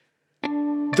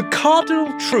The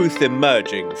cardinal truth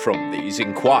emerging from these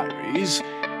inquiries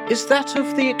is that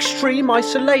of the extreme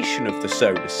isolation of the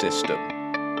solar system.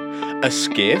 A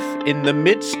skiff in the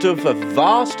midst of a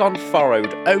vast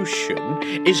unfurrowed ocean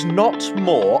is not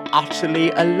more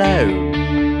utterly alone.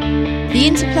 The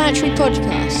Interplanetary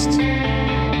Podcast.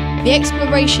 The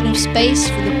exploration of space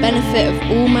for the benefit of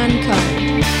all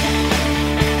mankind.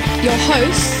 Your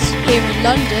hosts here in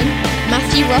London,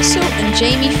 Matthew Russell and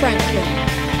Jamie Franklin.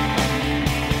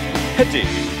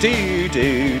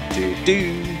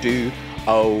 Do.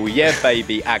 Oh yeah,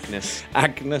 baby, Agnes.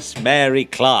 Agnes Mary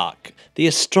Clark, the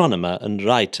astronomer and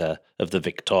writer of the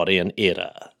Victorian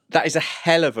era. That is a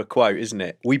hell of a quote, isn't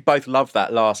it? We both love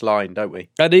that last line, don't we?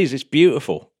 That is, it's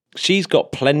beautiful. She's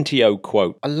got plenty-o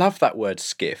quote. I love that word,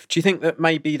 skiff. Do you think that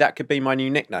maybe that could be my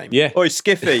new nickname? Yeah. Oi,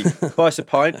 Skiffy, buy us a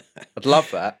pint. I'd love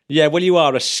that. Yeah, well, you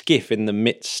are a skiff in the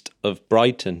midst of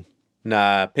Brighton.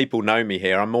 Nah, people know me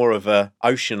here. I'm more of a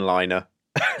ocean liner.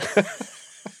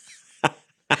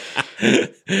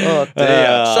 Oh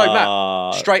dear. So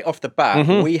Matt, straight off the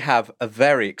bat, we have a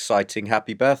very exciting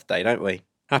happy birthday, don't we?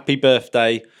 Happy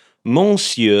birthday,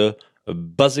 Monsieur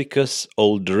Buzzicus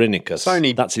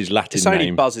Aldrinicus. That's his Latin It's name.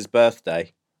 only Buzz's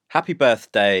birthday. Happy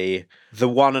birthday, the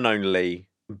one and only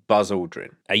Buzz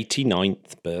Aldrin.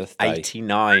 89th birthday.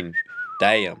 89.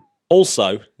 Damn.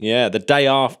 Also, yeah, the day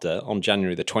after, on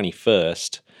January the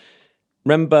 21st,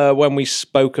 remember when we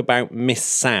spoke about Miss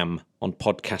Sam on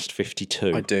podcast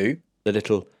 52? I do. The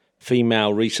little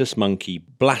female rhesus monkey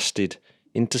blasted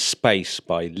into space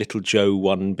by little Joe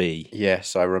 1B.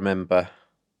 Yes, I remember.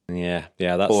 Yeah,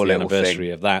 that's Poor the little anniversary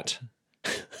thing. of that.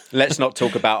 Let's not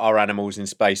talk about our animals in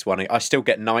space one. I still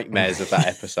get nightmares of that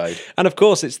episode. And of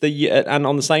course, it's and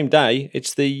on the same day,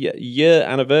 it's the year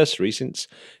anniversary since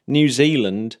New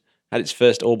Zealand had its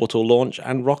first orbital launch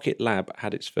and Rocket Lab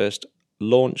had its first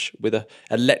launch with an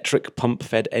electric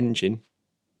pump-fed engine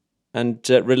and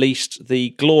released the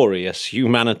glorious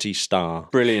Humanity Star.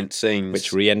 Brilliant scenes.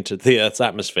 Which re-entered the Earth's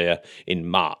atmosphere in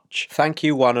March. Thank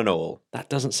you, one and all. That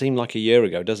doesn't seem like a year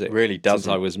ago, does it? Really doesn't.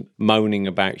 Since I was moaning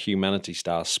about Humanity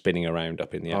Star spinning around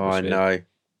up in the atmosphere. Oh, I know.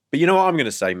 But you know what I'm going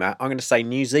to say, Matt? I'm going to say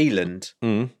New Zealand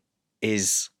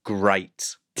is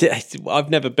great. I've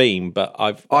never been, but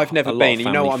I've never been.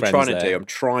 You know what I'm trying to do? I'm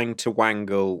trying to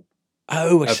wangle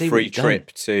a free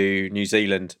trip to New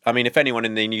Zealand. I mean, if anyone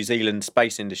in the New Zealand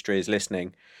space industry is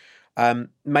listening,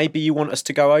 maybe you want us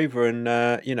to go over and,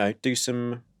 do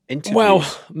some interviews. Well,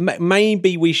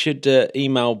 maybe we should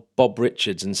email Bob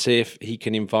Richards and see if he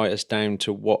can invite us down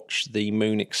to watch the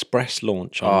Moon Express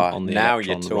launch on the now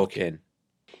Electron you're talking. rocket.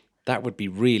 That would be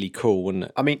really cool, wouldn't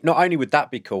it? I mean, not only would that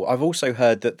be cool, I've also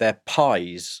heard that their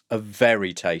pies are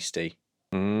very tasty.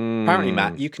 Apparently,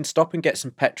 Matt, you can stop and get some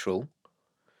petrol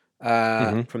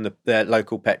from the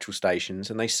local petrol stations,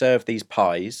 and they serve these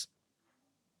pies.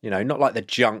 You know, not like the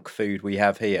junk food we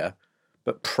have here,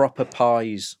 but proper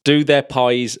pies. Do their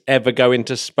pies ever go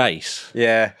into space?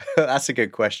 Yeah, that's a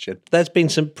good question. There's been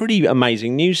some pretty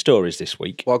amazing news stories this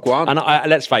week. Well, go on. And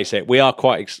let's face it, we are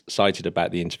quite excited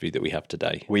about the interview that we have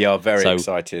today. We are very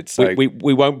excited. So we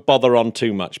won't bother on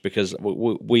too much because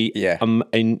we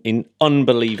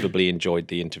unbelievably enjoyed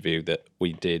the interview that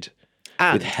we did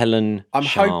with Helen I'm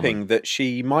Sharman. hoping that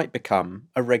she might become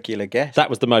a regular guest.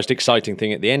 That was the most exciting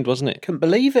thing at the end, wasn't it? Couldn't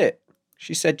believe it.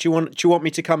 She said, "Do you want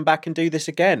me to come back and do this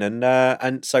again?"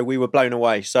 And so we were blown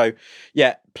away. So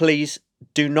yeah, please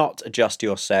do not adjust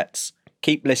your sets.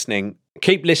 Keep listening.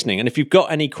 Keep listening, and if you've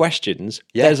got any questions,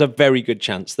 there's a very good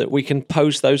chance that we can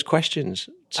pose those questions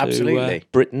to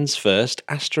Britain's first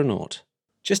astronaut.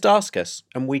 Just ask us,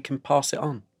 and we can pass it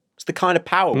on. It's the kind of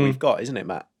power we've got, isn't it,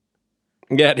 Matt?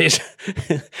 Yeah, it is.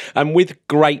 And with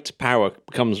great power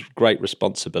comes great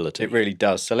responsibility. It really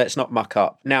does. So let's not muck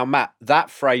up. Now, Matt, that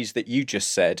phrase that you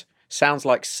just said sounds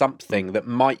like something that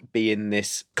might be in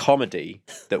this comedy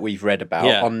that we've read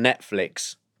about on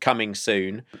Netflix coming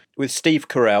soon with Steve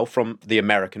Carell from the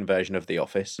American version of The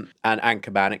Office and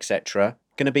Anchorman, etc.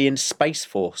 Going to be in Space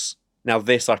Force. Now,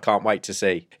 this I can't wait to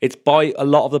see. It's by a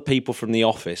lot of the people from The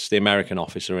Office. The American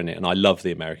Office are in it, and I love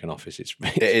The American Office. It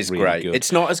is really great. Good.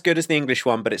 It's not as good as the English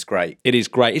one, but it's great. It is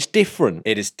great. It's different.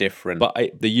 It is different.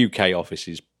 But the UK Office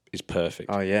is perfect.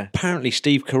 Oh, yeah. Apparently,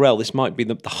 Steve Carell, this might be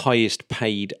the highest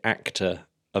paid actor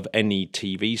of any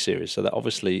TV series. So that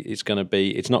obviously it's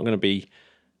not going to be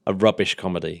a rubbish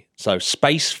comedy. So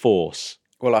Space Force.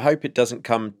 Well, I hope it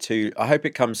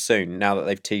comes soon now that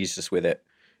they've teased us with it.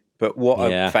 But what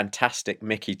a fantastic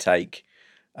Mickey take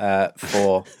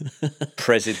for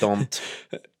President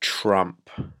Trump.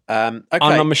 Okay.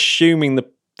 I'm assuming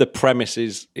the premise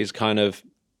is kind of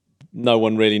no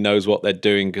one really knows what they're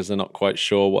doing because they're not quite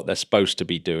sure what they're supposed to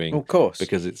be doing. Of course.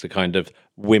 Because it's a kind of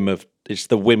whim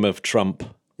of Trump.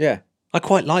 Yeah. I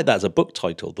quite like that as a book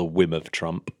title, The Whim of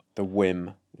Trump. The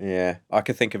Whim. Yeah. I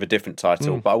could think of a different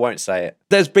title, but I won't say it.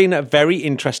 There's been a very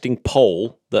interesting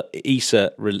poll that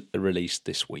ESA released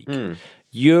this week.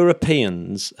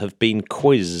 Europeans have been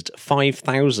quizzed,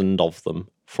 5,000 of them,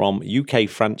 from UK,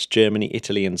 France, Germany,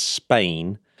 Italy and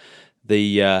Spain,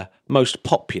 the most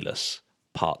populous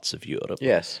parts of Europe.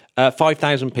 Yes.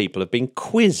 5,000 people have been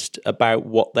quizzed about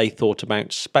what they thought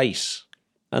about space.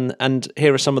 And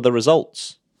here are some of the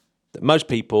results. Most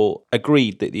people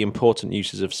agreed that the important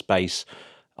uses of space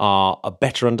are a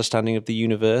better understanding of the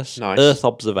universe, Nice. Earth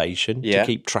observation to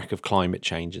keep track of climate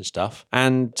change and stuff,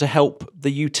 and to help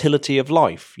the utility of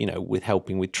life, with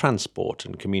helping with transport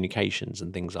and communications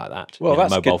and things like that. Well,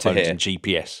 that's mobile good to phones hear. and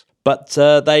GPS. But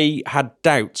they had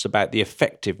doubts about the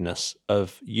effectiveness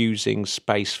of using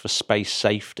space for space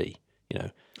safety,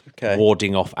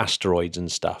 warding off asteroids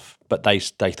and stuff. But they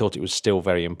thought it was still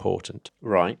very important.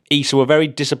 Right. ESA were very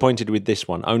disappointed with this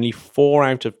one. Only 4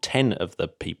 out of 10 of the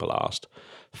people asked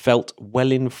felt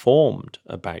well informed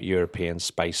about European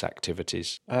space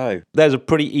activities. Oh. There's a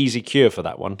pretty easy cure for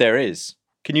that one. There is.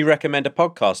 Can you recommend a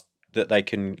podcast that they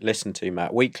can listen to,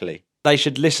 Matt, weekly? They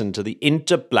should listen to the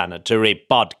Interplanetary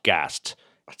Podcast.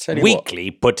 I tell you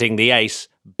Weekly, putting the ace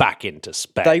back into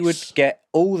space. They would get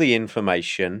all the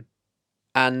information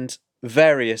and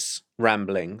various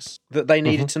ramblings that they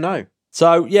needed to know.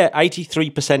 So,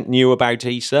 83% knew about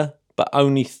ESA, but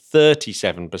only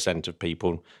 37% of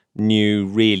people knew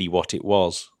really what it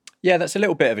was. Yeah, that's a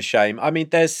little bit of a shame. I mean,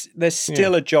 there's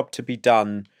still a job to be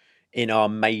done in our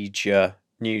major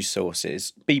news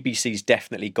sources. BBC's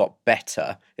definitely got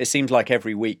better. It seems like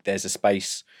every week there's a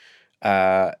space,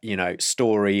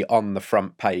 story on the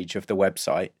front page of the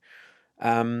website.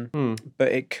 But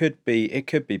it could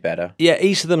be better. Yeah,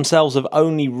 ESA themselves have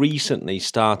only recently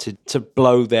started to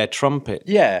blow their trumpet.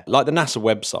 Yeah. Like the NASA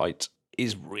website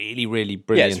is really, really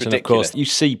brilliant. it's and of course, ridiculous. you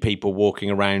see people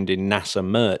walking around in NASA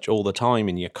merch all the time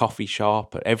in your coffee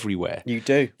shop, everywhere. You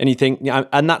do. And you think,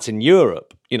 and that's in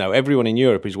Europe. Everyone in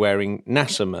Europe is wearing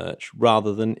NASA merch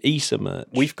rather than ESA merch.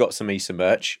 We've got some ESA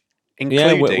merch,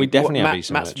 including we definitely have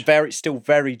ESA Matt's merch. still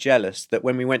very jealous that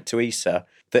when we went to ESA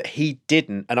that he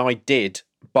didn't and I did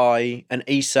buy an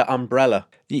ESA umbrella.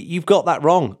 You've got that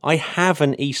wrong. I have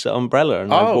an ESA umbrella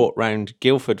and I walk round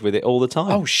Guildford with it all the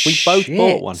time. Oh, We both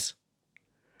bought one.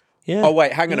 Yeah. Oh,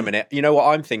 wait, hang on a minute. You know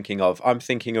what I'm thinking of? I'm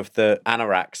thinking of the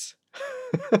anoraks.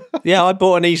 Yeah, I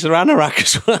bought an ESA anorak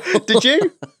as well. Did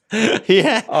you?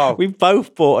 Yeah. Oh. We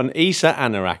both bought an ESA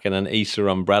anorak and an ESA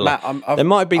umbrella. Matt, there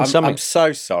might have been something. I'm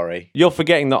so sorry. You're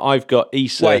forgetting that I've got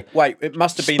ESA Wait, it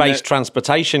must have been space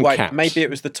transportation caps. Maybe it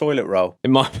was the toilet roll.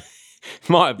 It might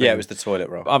have been. Yeah, it was the toilet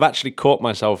roll. I've actually caught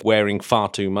myself wearing far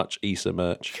too much ESA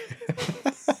merch.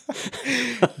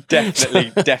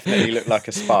 Definitely looked like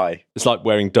a spy. It's like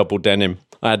wearing double denim.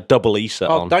 I had double ESA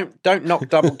on. Don't knock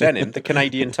double denim, the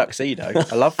Canadian tuxedo.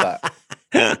 I love that.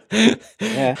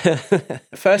 Yeah. The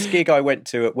first gig I went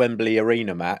to at Wembley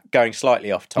Arena, Matt, going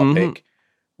slightly off topic,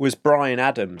 was Bryan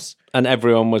Adams. And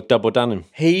everyone was double denim.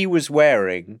 He was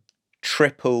wearing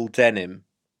triple denim.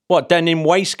 What, denim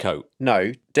waistcoat?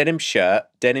 No, denim shirt,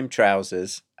 denim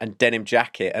trousers, and denim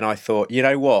jacket. And I thought, you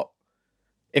know what?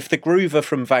 If the Groover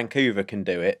from Vancouver can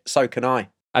do it, so can I.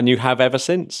 And you have ever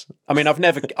since. I mean, I've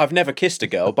never kissed a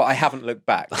girl, but I haven't looked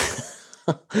back.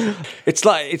 It's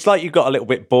like you got a little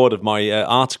bit bored of my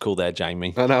article there,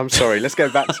 Jamie. No, I'm sorry. Let's go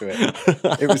back to it.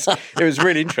 It was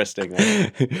really interesting.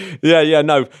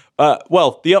 No.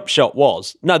 Well, the upshot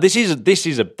was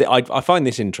I find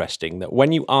this interesting that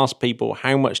when you ask people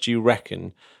how much do you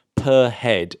reckon per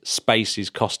head space is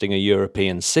costing a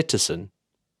European citizen,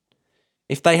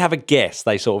 if they have a guess,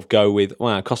 they sort of go with,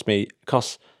 well, it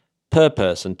costs per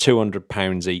person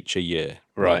 £200 each a year.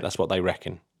 Right, that's what they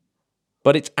reckon.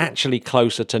 But it's actually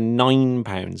closer to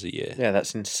 £9 a year. Yeah,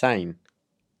 that's insane.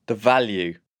 The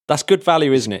value. That's good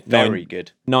value, isn't it? Very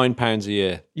good. £9 a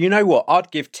year. You know what?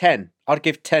 I'd give 10. I'd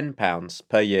give £10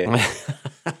 per year.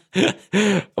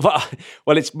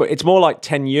 Well, it's more like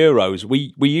 €10.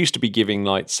 We used to be giving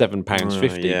like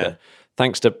 £7.50. Yeah. But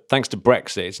thanks to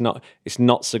Brexit, it's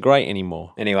not so great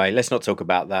anymore. Anyway, let's not talk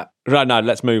about that. Right, no,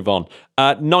 let's move on.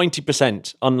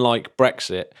 90%, unlike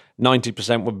Brexit,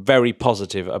 90% were very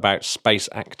positive about space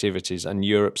activities and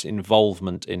Europe's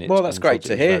involvement in it. Well, that's great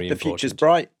to hear. The future's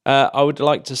bright. I would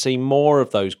like to see more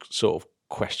of those sort of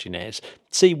questionnaires,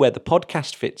 see where the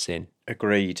podcast fits in.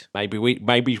 Agreed. Maybe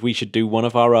we should do one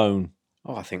of our own.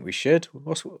 Oh, I think we should.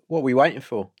 What are we waiting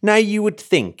for? Now, you would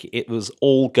think it was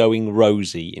all going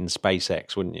rosy in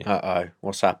SpaceX, wouldn't you? Uh-oh,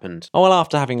 what's happened? Oh, well,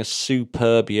 after having a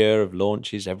superb year of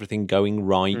launches, everything going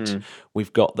right,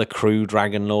 we've got the Crew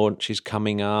Dragon launches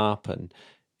coming up, and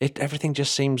everything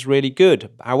just seems really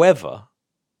good. However,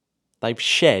 they've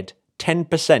shed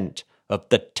 10% of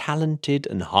the talented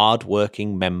and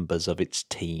hard-working members of its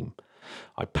team.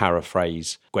 I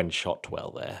paraphrase Gwen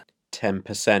Shotwell there.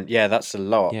 10%. Yeah, that's a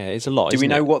lot. Yeah, it's a lot. Do we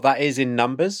know what that is in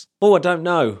numbers? Oh, I don't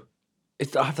know.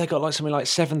 Have they got like something like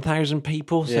 7,000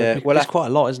 people? So Yeah, it's quite a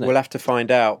lot, isn't it? We'll have to find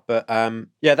out. But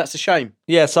yeah, that's a shame.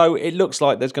 Yeah, so it looks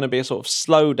like there's going to be a sort of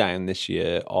slowdown this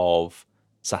year of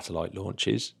satellite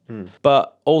launches.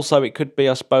 But also it could be,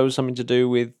 I suppose, something to do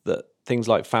with things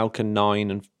like Falcon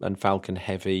 9 and Falcon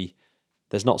Heavy.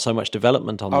 There's not so much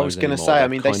development on those. I was going to say, I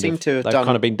mean, they seem to have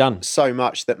kind of been done so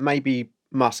much that maybe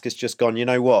Musk has just gone, you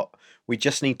know what? We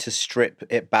just need to strip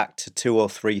it back to 2 or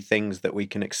 3 things that we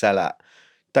can excel at.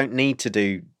 Don't need to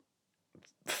do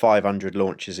 500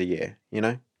 launches a year, you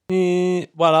know?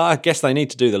 Well, I guess they need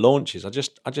to do the launches. I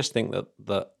just think that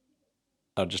there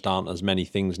just aren't as many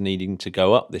things needing to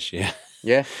go up this year.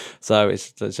 Yeah. So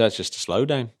it's just a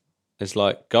slowdown. It's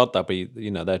like, God, they're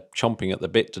chomping at the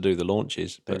bit to do the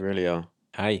launches. They really are.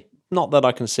 Hey, not that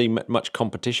I can see much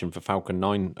competition for Falcon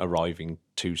 9 arriving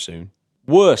too soon.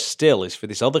 Worse still is for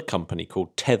this other company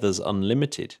called Tethers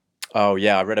Unlimited. Oh,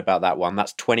 yeah, I read about that one.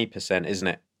 That's 20%, isn't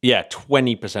it? Yeah,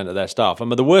 20% of their staff.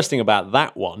 And the worst thing about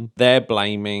that one, they're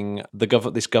blaming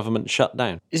this government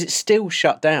shutdown. Is it still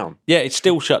shut down? Yeah, it's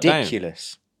still shut down.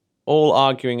 Ridiculous. All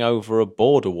arguing over a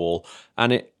border wall.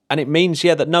 And it means,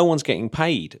 that no one's getting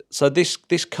paid. So this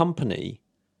company,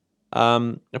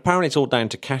 apparently it's all down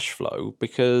to cash flow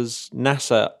because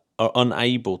NASA are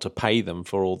unable to pay them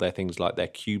for all their things like their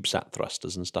CubeSat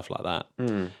thrusters and stuff like that.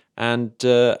 And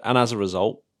as a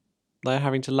result, they're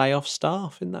having to lay off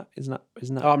staff. Isn't that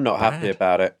I'm not bad? happy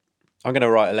about it. I'm going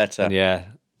to write a letter. Yeah,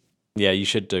 you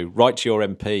should do. Write to your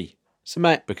MP. So,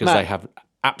 Matt, they have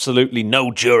absolutely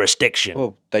no jurisdiction.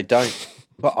 Well, they don't.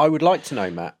 But I would like to know,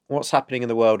 Matt, what's happening in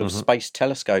the world of space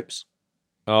telescopes?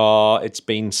 Oh, it's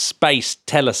been space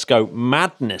telescope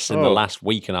madness in the last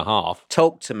week and a half.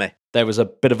 Talk to me. There was a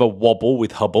bit of a wobble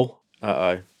with Hubble.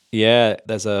 Uh-oh. Yeah,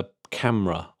 there's a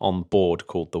camera on board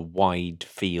called the Wide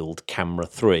Field Camera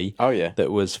 3. Oh, yeah.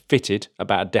 That was fitted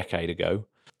about a decade ago.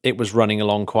 It was running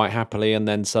along quite happily, and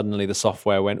then suddenly the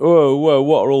software went, whoa,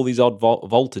 what are all these odd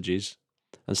voltages?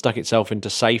 And stuck itself into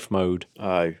safe mode.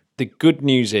 Oh. The good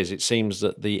news is it seems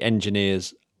that the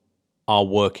engineers are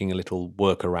working a little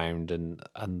workaround,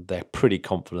 and they're pretty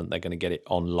confident they're going to get it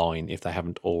online if they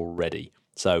haven't already.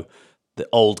 So the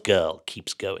old girl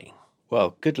keeps going.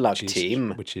 Well, good luck,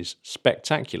 team. Which is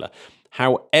spectacular.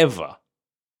 However,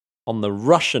 on the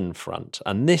Russian front,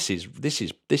 and this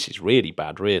is really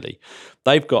bad, really,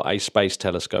 they've got a space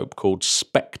telescope called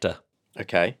Spectre.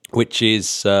 Okay. Which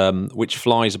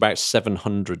flies about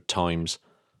 700 times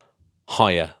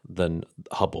higher than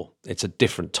Hubble. It's a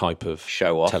different type of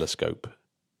telescope.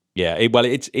 Yeah,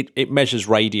 it measures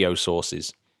radio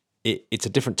sources. It's a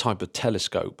different type of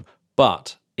telescope,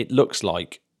 but it looks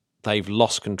like they've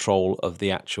lost control of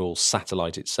the actual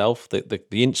satellite itself. The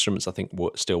instruments, I think,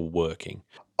 were still working.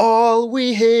 All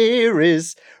we hear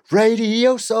is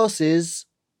radio sources.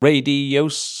 Radio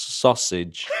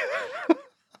sausage.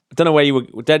 Don't know where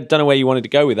you wanted to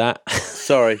go with that.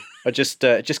 Sorry, it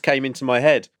just came into my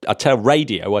head. I tell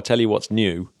you what's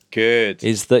new. Good.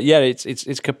 Is that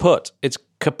it's kaput. It's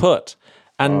kaput.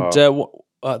 And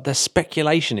the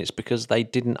speculation is because they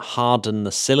didn't harden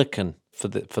the silicon for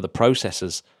the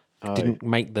processors. Didn't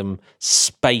make them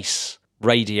space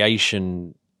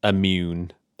radiation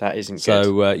immune. That isn't good.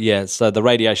 So so the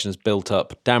radiation has built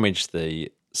up, damaged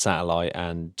the satellite,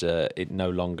 and it no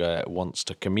longer wants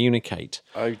to communicate.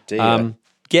 Oh dear.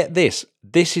 Get this.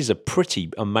 This is a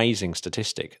pretty amazing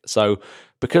statistic. So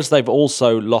because they've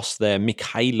also lost their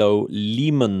Mikhailo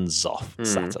Lemonsov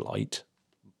satellite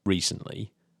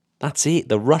recently, that's it.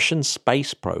 The Russian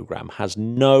space program has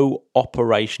no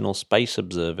operational space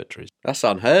observatories. That's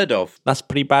unheard of. That's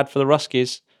pretty bad for the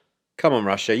Ruskies. Come on,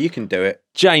 Russia, you can do it.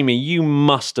 Jamie, you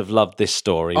must have loved this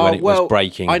story when it was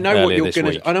breaking earlier this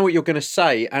week. I know what you're going to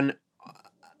say, and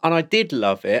I did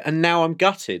love it, and now I'm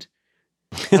gutted.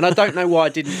 And I don't know why I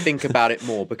didn't think about it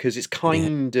more, because it's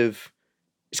kind of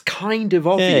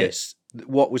obvious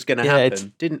what was going to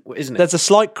happen, isn't it? There's a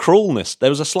slight cruelness. There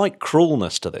was a slight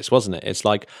cruelness to this, wasn't it? It's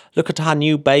like, look at our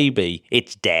new baby.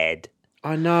 It's dead.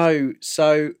 I know.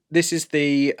 So this is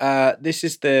the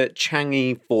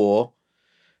Chang'e 4.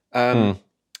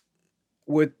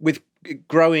 With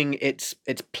growing its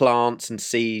plants and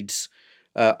seeds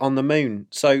on the moon.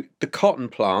 So the cotton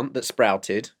plant that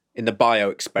sprouted in the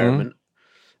bio-experiment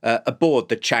aboard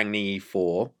the Chang'e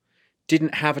 4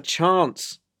 didn't have a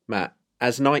chance, Matt,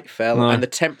 as night fell and the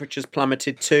temperatures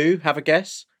plummeted too. Have a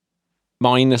guess?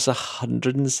 Minus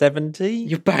 170?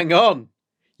 You're bang on.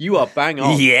 You are bang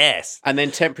on. Yes. And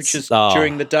then temperatures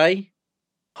during the day?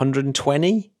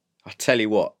 120? I tell you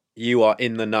what, you are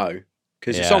in the know.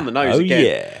 Because it's on the nose again.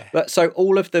 Yeah. But so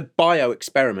all of the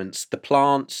bio-experiments, the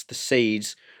plants, the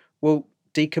seeds, will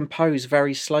decompose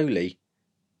very slowly.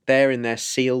 They're in their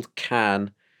sealed can.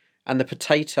 And the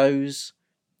potatoes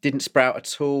didn't sprout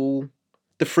at all.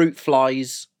 The fruit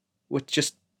flies were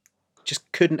just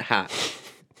couldn't hatch.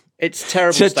 It's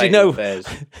terrible state of affairs.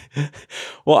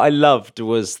 What I loved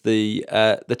was the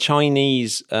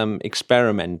Chinese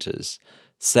experimenters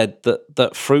said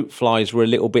that fruit flies were a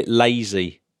little bit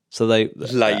lazy. So lazy,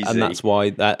 and that's why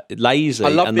that lazy. I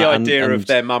love the idea of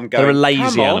their mum going, "They're a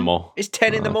lazy animal. It's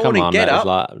 10 in the morning. Get up."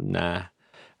 Like, nah,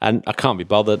 and I can't be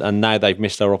bothered. And now they've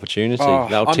missed their opportunity.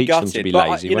 They'll teach them to be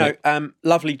lazy.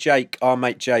 Lovely Jake, our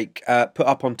mate Jake, put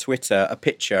up on Twitter a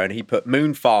picture, and he put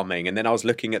moon farming. And then I was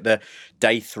looking at the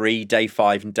day 3, day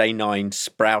 5, and day 9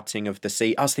 sprouting of the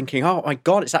seed. I was thinking, oh my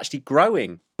God, it's actually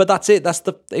growing. But that's it.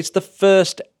 It's the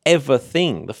first ever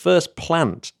thing, the first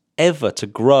plant ever to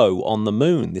grow on the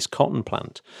moon, this cotton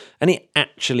plant, and it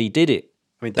actually did it.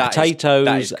 I mean, potatoes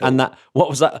that is cool. And that what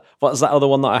was that other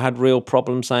one that I had real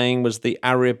problem saying was the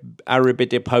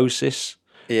Arabidopsis.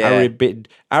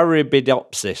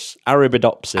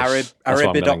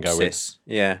 Arabidopsis.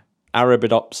 Yeah.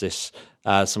 Arabidopsis,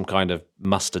 some kind of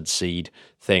mustard seed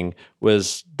thing,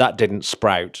 that didn't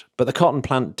sprout, but the cotton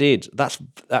plant did. That's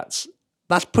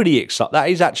pretty exciting. That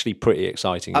is actually pretty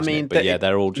exciting, isn't it? But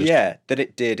they're all just... Yeah, that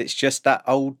it did. It's just that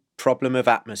old problem of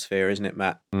atmosphere, isn't it,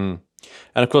 Matt? Mm.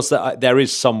 And, of course, there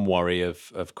is some worry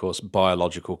of course,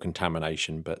 biological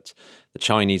contamination, but the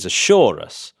Chinese assure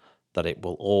us that it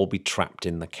will all be trapped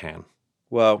in the can.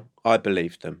 Well, I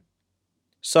believe them.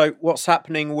 So what's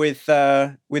happening with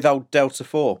old Delta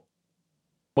 4?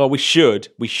 Well, we should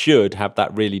have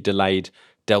that really delayed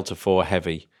Delta 4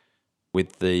 Heavy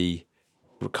with the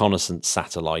reconnaissance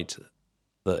satellite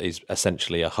that is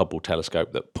essentially a Hubble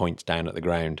telescope that points down at the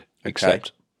ground,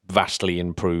 except vastly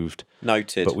improved.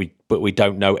 Noted. But we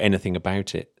don't know anything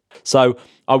about it. So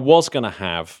I was going to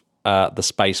have the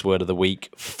space word of the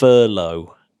week,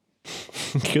 furlough,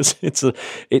 because it's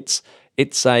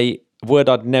a word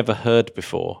I'd never heard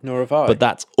before. Nor have I. But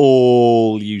that's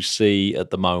all you see at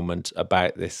the moment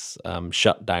about this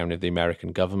shutdown of the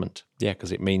American government. Yeah,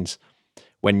 because it means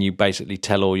when you basically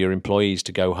tell all your employees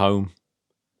to go home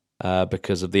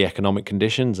because of the economic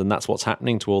conditions, and that's what's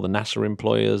happening to all the NASA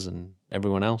employers and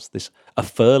everyone else, a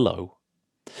furlough.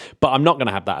 But I'm not going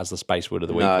to have that as the space word of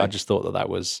the week. No. I just thought that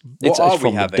was... It's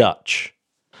from the Dutch.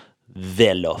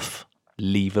 Verlof,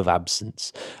 leave of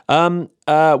absence.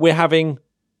 We're having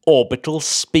orbital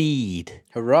speed.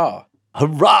 Hurrah.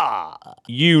 Hurrah!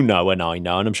 You know and I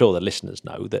know, and I'm sure the listeners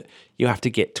know, that you have to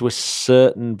get to a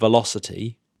certain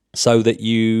velocity so that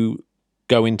you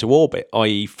go into orbit,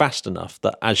 i.e. fast enough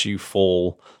that as you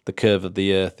fall, the curve of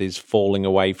the Earth is falling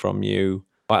away from you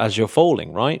as you're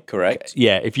falling, right? Correct.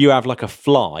 Yeah, if you have like a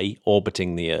fly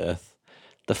orbiting the Earth,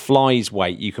 the fly's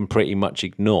weight you can pretty much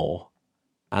ignore,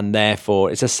 and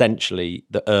therefore it's essentially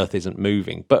the Earth isn't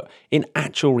moving. But in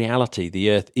actual reality,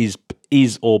 the Earth is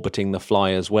orbiting the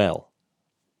fly as well.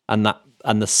 And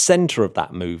the centre of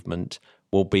that movement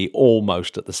will be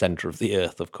almost at the centre of the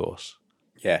Earth, of course.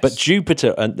 Yes. But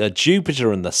Jupiter and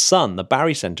the Sun, the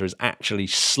barycenter, is actually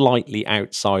slightly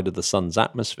outside of the Sun's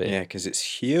atmosphere. Yeah, because it's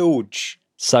huge.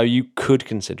 So you could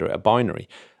consider it a binary.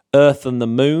 Earth and the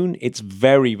Moon, it's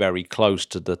very, very close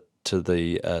to the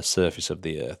surface of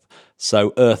the Earth.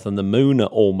 So Earth and the Moon are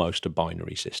almost a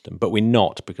binary system, but we're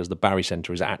not, because the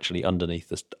barycenter is actually under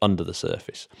the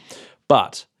surface.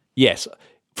 But yes,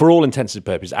 for all intents and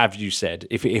purposes, as you said,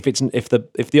 if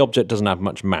the object doesn't have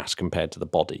much mass compared to the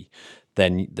body,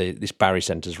 then this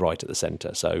barycenter is right at the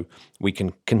center. So we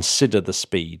can consider the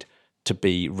speed to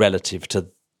be relative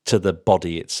to the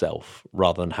body itself,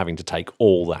 rather than having to take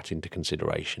all that into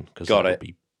consideration, because that would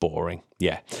be boring.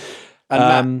 Yeah.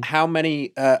 And Matt, how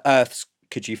many Earths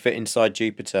could you fit inside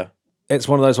Jupiter? It's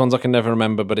one of those ones I can never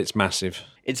remember, but it's massive.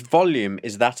 Its volume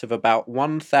is that of about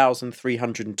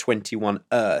 1,321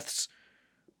 Earths,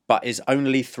 but is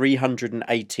only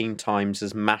 318 times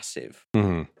as massive.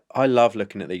 Mm-hmm. I love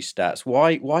looking at these stats.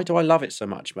 Why do I love it so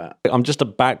much, Matt? I'm just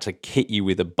about to hit you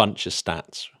with a bunch of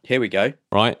stats. Here we go.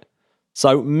 Right?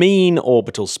 So mean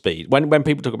orbital speed. When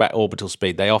people talk about orbital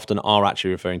speed, they often are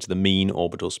actually referring to the mean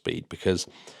orbital speed, because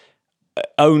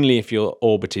only if your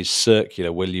orbit is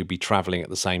circular will you be traveling at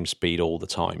the same speed all the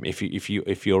time.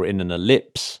 If you're in an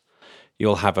ellipse,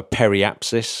 you'll have a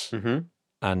periapsis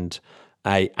and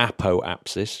a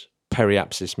apoapsis.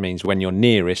 Periapsis means when you're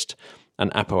nearest,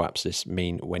 and apoapsis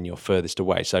mean when you're furthest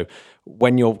away. So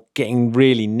when you're getting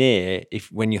really near,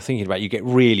 when you're thinking about it, you get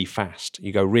really fast.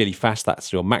 You go really fast,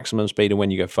 that's your maximum speed, and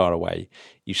when you go far away,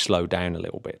 you slow down a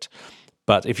little bit.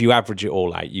 But if you average it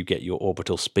all out, you get your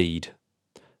orbital speed.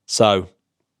 So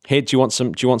here, do you want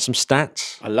some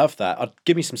stats? I love that.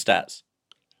 Give me some stats.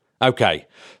 Okay,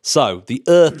 so the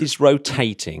Earth is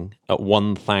rotating at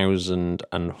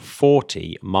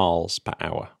 1,040 miles per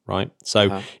hour, right?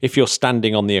 So if you're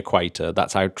standing on the equator,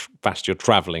 that's how fast you're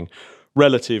traveling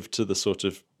relative to the sort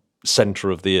of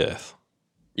center of the Earth.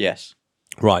 Yes.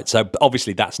 Right, so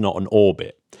obviously that's not an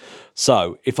orbit.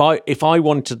 So if I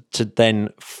wanted to then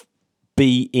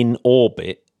be in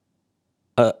orbit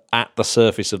at the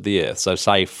surface of the Earth, so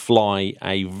say fly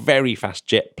a very fast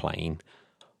jet plane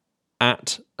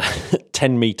at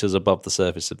 10 meters above the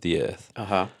surface of the Earth,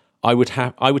 I would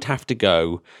have to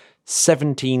go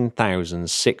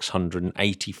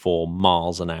 17,684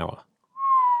 miles an hour.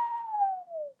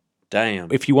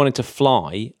 Damn. If you wanted to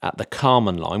fly at the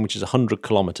Kármán line, which is 100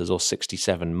 kilometers or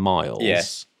 67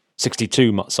 miles,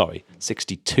 62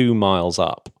 miles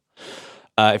up.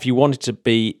 If you wanted to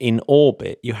be in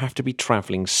orbit, you have to be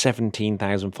traveling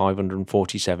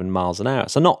 17,547 miles an hour.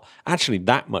 So not actually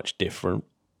that much different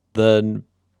than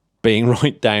being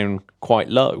right down quite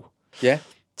low. Yeah.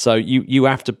 So you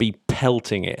have to be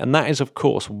pelting it. And that is, of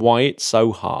course, why it's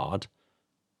so hard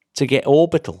to get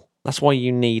orbital. That's why you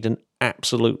need an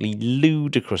absolutely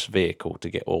ludicrous vehicle to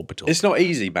get orbital. It's not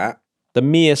easy, Matt. The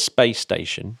Mir space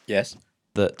station Yes.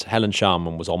 that Helen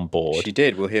Sharman was on board She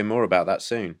did. We'll hear more about that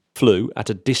soon. flew at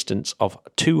a distance of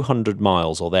 200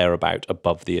 miles or thereabout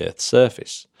above the Earth's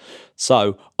surface.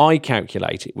 So I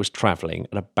calculate it was travelling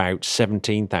at about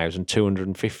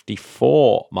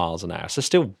 17,254 miles an hour. So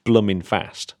still blooming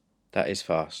fast. That is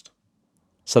fast.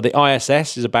 So the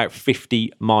ISS is about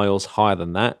 50 miles higher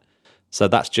than that. So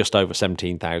that's just over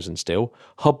 17,000 still.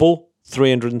 Hubble,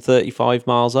 335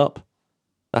 miles up.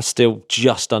 That's still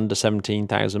just under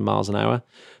 17,000 miles an hour.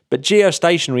 But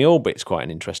geostationary orbit's quite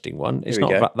an interesting one. It's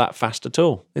not that fast at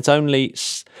all. It's only,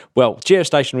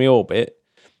 geostationary orbit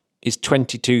is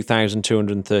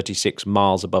 22,236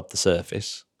 miles above the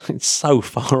surface. It's so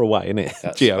far away, isn't it?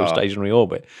 That's geostationary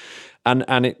orbit. And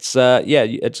it's has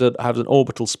an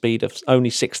orbital speed of only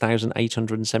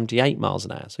 6,878 miles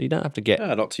an hour. So you don't have to get...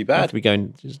 not too bad. You have to be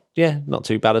going... Yeah, not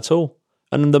too bad at all.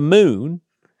 And the moon,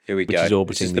 Here we which go. is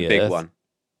orbiting This is the the big Earth, one.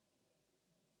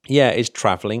 yeah, is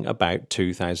travelling about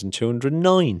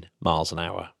 2,209 miles an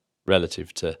hour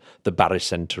relative to the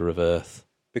barycenter of Earth.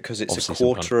 Because it's Obviously a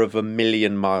quarter of a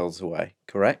million miles away,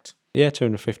 correct? Yeah,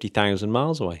 250,000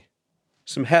 miles away.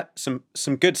 Some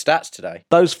good stats today.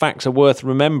 Those facts are worth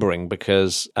remembering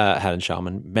because Helen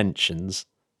Sharman mentions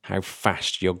how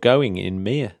fast you're going in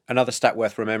Mir. Another stat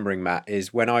worth remembering, Matt,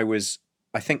 is when I was,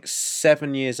 I think,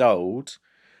 7 years old,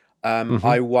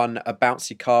 I won a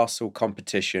bouncy castle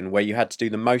competition where you had to do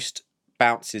the most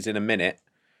bounces in a minute,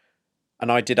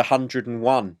 and I did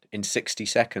 101 in 60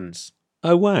 seconds.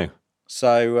 Oh, wow.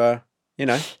 So,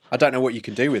 I don't know what you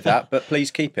can do with that, but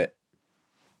please keep it.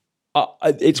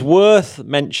 It's worth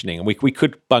mentioning, and we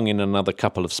could bung in another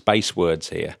couple of space words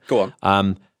here. Go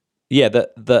on.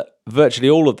 That virtually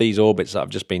all of these orbits that I've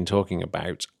just been talking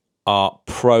about are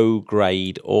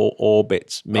prograde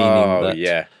orbits, meaning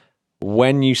that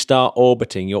when you start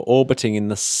orbiting, you're orbiting in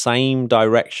the same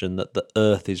direction that the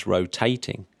Earth is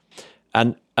rotating.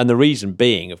 And the reason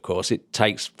being, of course, it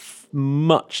takes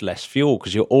much less fuel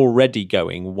because you're already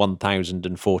going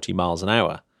 1,040 miles an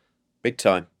hour. Big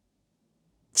time.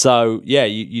 So, yeah,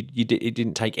 it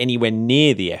didn't take anywhere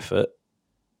near the effort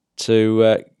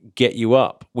to get you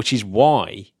up, which is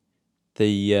why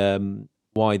the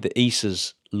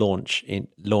ESA's launch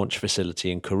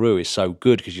facility in Kourou is so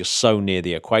good, because you're so near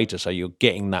the equator, so you're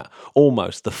getting that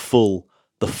almost the full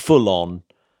on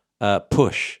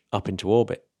push up into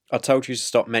orbit. I told you to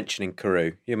stop mentioning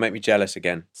Kourou. You'll make me jealous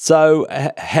again. So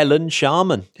Helen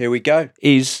Sharman, here we go,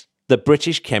 is the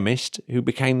British chemist who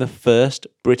became the first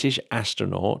British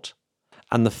astronaut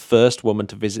and the first woman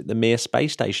to visit the Mir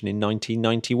space station in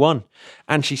 1991.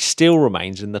 And she still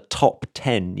remains in the top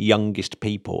 10 youngest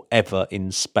people ever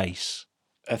in space.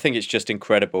 I think it's just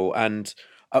incredible. And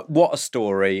what a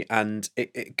story. And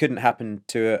it couldn't happen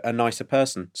to a nicer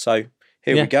person. So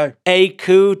here we go.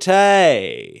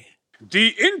 Écoutez.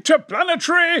 The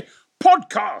Interplanetary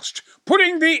Podcast,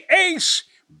 putting the ace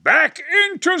back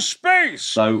into space.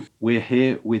 So we're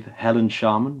here with Helen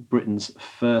Sharman, Britain's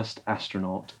first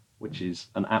astronaut, which is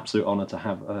an absolute honour to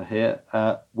have her here.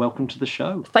 Welcome to the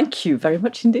show. Thank you very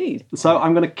much indeed. So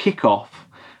I'm going to kick off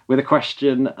with a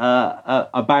question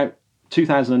about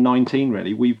 2019,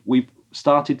 really. We've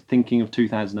started thinking of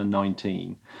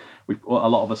 2019. A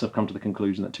lot of us have come to the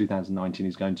conclusion that 2019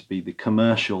 is going to be the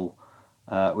commercial,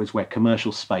 is where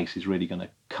commercial space is really going to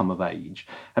come of age.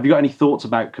 Have you got any thoughts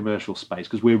about commercial space?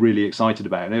 Because we're really excited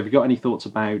about it. Have you got any thoughts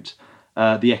about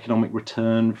the economic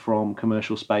return from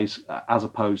commercial space as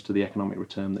opposed to the economic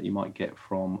return that you might get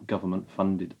from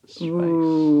government-funded space?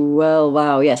 Ooh, well,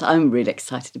 wow, yes, I'm really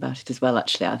excited about it as well,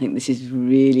 actually. I think this is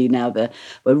really now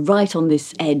we're right on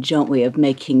this edge, aren't we, of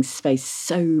making space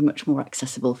so much more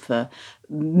accessible for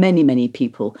many, many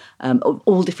people of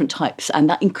all different types, and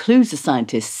that includes the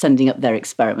scientists sending up their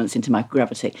experiments into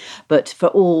microgravity, but for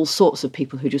all sorts of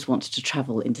people who just want to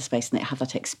travel into space and they have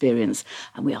that experience.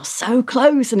 And we are so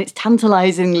close, and it's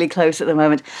tantalisingly close at the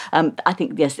moment. I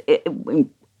think, yes,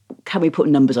 can we put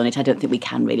numbers on it? I don't think we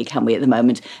can really, can we, at the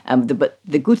moment? But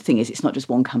the good thing is it's not just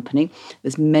one company.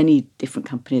 There's many different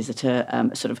companies that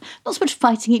are sort of not so much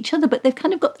fighting each other, but they've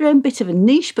kind of got their own bit of a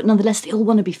niche, but nonetheless they all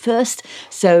want to be first.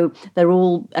 So they're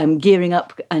all gearing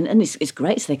up, and it's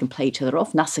great, so they can play each other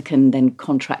off. NASA can then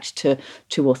contract to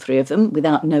 2 or 3 of them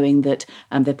without knowing that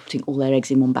they're putting all their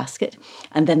eggs in one basket.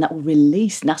 And then that will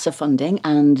release NASA funding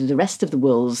and the rest of the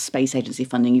world's space agency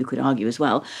funding, you could argue as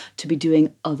well, to be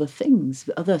doing other things,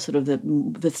 other sort of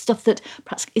the stuff that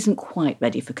perhaps isn't quite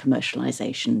ready for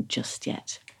commercialisation just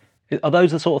yet. Are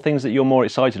those the sort of things that you're more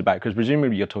excited about? Because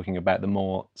presumably you're talking about the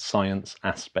more science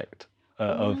aspect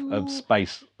of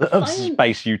space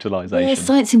utilisation. Yeah,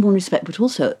 science in one respect, but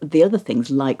also the other things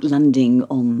like landing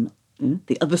on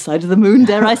the other side of the moon,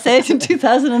 dare I say it, in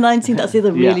 2019. That's the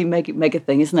other really mega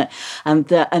thing, isn't it?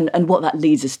 And what that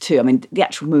leads us to. I mean, the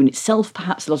actual moon itself,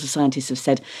 perhaps a lot of scientists have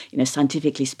said,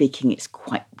 scientifically speaking, it's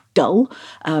quite dull.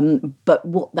 But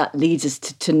what that leads us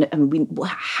to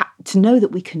know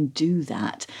that we can do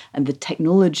that, and the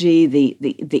technology,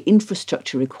 the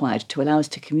infrastructure required to allow us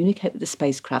to communicate with the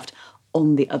spacecraft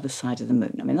on the other side of the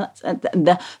moon. I mean, that's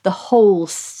the whole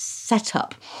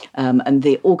setup and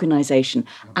the organisation,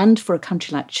 and for a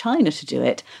country like China to do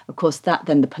it, of course, that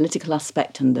then the political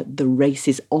aspect and the race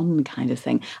is on kind of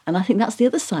thing. And I think that's the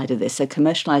other side of this. So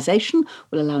commercialisation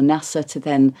will allow NASA to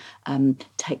then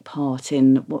take part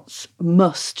in what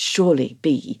must surely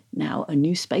be now a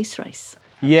new space race.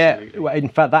 Yeah, in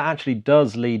fact, that actually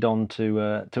does lead on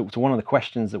to one of the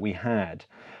questions that we had.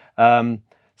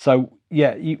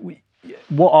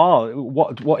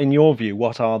 What in your view,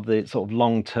 what are the sort of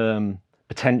long-term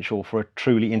potential for a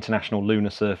truly international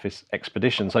lunar surface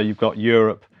expedition? So you've got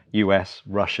Europe, US,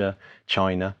 Russia,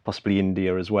 China, possibly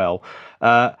India as well.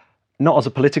 Not as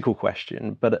a political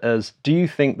question, but do you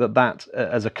think that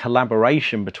as a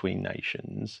collaboration between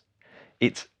nations,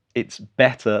 it's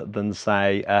better than,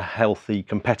 say, a healthy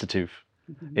competitive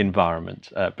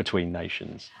environment between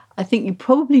nations? I think you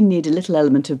probably need a little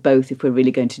element of both if we're really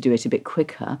going to do it a bit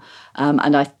quicker.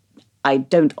 And I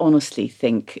don't honestly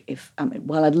think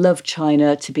while I'd love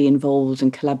China to be involved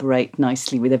and collaborate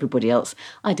nicely with everybody else,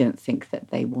 I don't think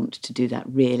that they want to do that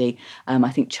really. I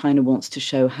think China wants to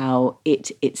show how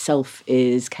it itself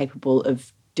is capable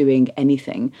of doing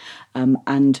anything,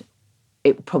 and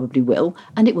it probably will,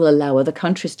 and it will allow other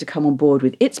countries to come on board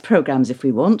with its programmes if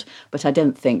we want. But I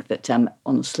don't think that,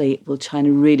 honestly, will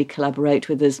China really collaborate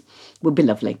with us? Would be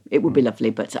lovely. It would be lovely,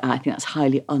 but I think that's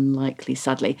highly unlikely,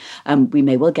 sadly. We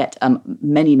may well get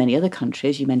many, many other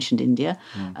countries. You mentioned India.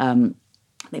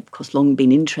 They've, of course, long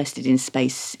been interested in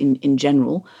space in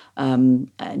general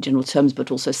terms, but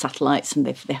also satellites, and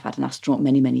they've had an astronaut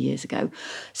many, many years ago.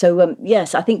 So,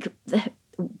 yes, I think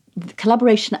the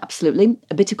collaboration, absolutely.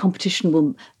 A bit of competition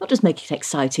will not just make it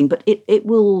exciting, but it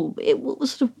will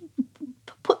sort of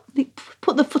put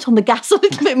the foot on the gas a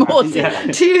little bit more,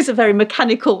 to use a very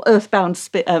mechanical, earthbound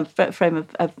frame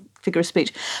of figure of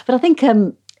speech. But I think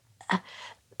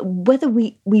whether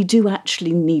we do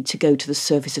actually need to go to the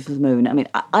surface of the moon. I mean,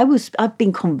 I've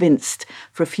been convinced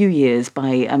for a few years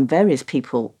by various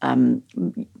people,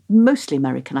 mostly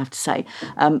American, I have to say,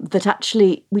 that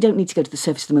actually we don't need to go to the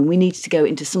surface of the moon. We need to go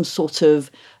into some sort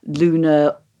of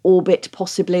lunar orbit,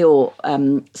 possibly, or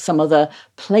some other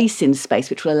place in space,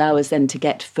 which will allow us then to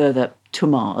get further to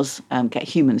Mars, get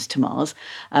humans to Mars.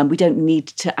 We don't need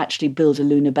to actually build a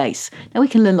lunar base. Now, we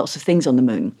can learn lots of things on the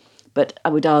moon, but I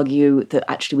would argue that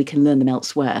actually we can learn them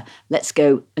elsewhere. Let's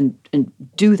go and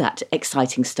do that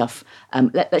exciting stuff.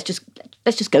 Let's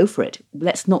just go for it.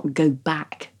 Let's not go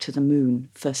back to the moon,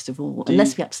 first of all,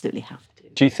 unless we absolutely have to.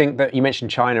 Do you think that, you mentioned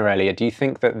China earlier, do you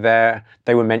think that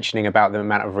they were mentioning about the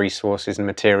amount of resources and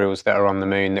materials that are on the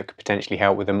moon that could potentially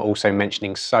help with them, also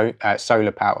mentioning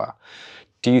solar power?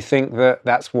 Do you think that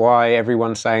that's why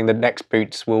everyone's saying the next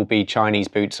boots will be Chinese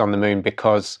boots on the moon,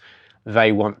 because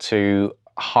they want to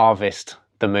harvest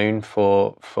the moon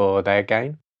for their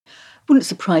gain? Wouldn't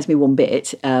surprise me one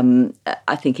bit.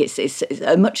 I think it's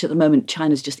much at the moment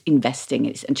China's just investing,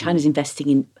 and China's investing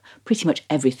in pretty much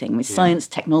everything. I mean, science,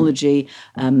 technology,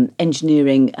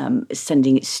 engineering,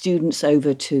 sending its students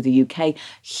over to the UK.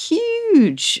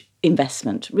 Huge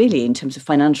investment, really, in terms of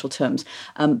financial terms.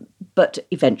 But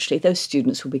eventually those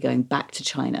students will be going back to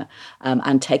China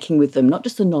and taking with them not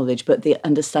just the knowledge, but the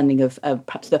understanding of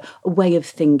perhaps a way of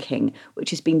thinking,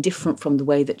 which has been different from the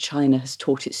way that China has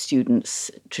taught its students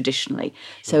traditionally.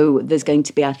 So there's going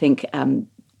to be, I think,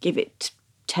 give it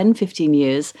 10, 15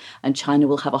 years, and China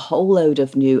will have a whole load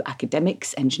of new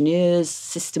academics, engineers,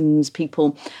 systems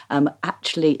people,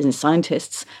 actually, and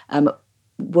scientists,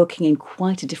 working in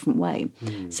quite a different way.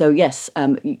 So yes,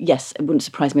 it wouldn't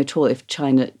surprise me at all if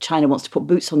China wants to put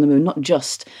boots on the moon, not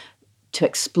just to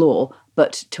explore,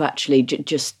 but to actually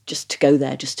just to go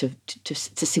there, just to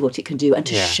see what it can do and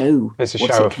to show. It's a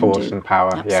show of force and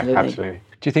power. Absolutely. Yeah, absolutely.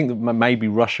 Do you think that maybe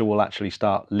Russia will actually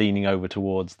start leaning over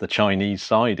towards the Chinese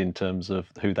side in terms of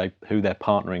who they're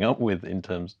partnering up with in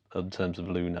terms of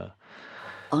lunar?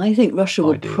 I think Russia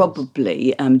will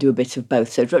probably do a bit of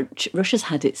both. So Russia's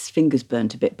had its fingers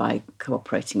burnt a bit by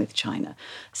cooperating with China.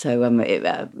 So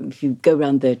if you go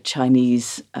around the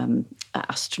Chinese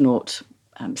astronaut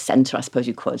centre, I suppose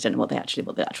you call it, I don't know what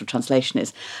the actual translation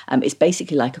is. It's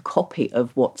basically like a copy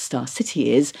of what Star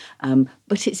City is,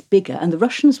 but it's bigger. And the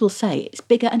Russians will say it's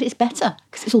bigger and it's better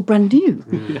because it's all brand new.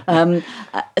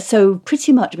 So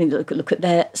pretty much, I mean, look at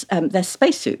their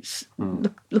spacesuits.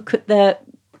 Look at their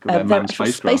actual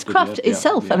spacecraft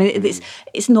itself. Yeah. I mean,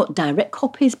 it's not direct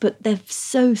copies, but they're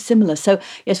so similar. So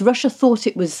yes, Russia thought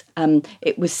it was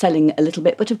selling a little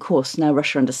bit, but of course now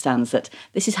Russia understands that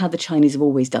this is how the Chinese have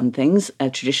always done things.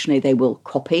 Traditionally, they will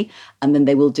copy, and then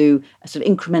they will do sort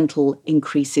of incremental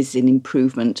increases in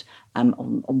improvement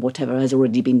on whatever has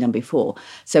already been done before.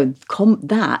 So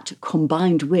that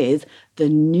combined with the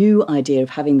new idea of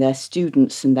having their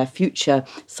students and their future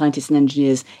scientists and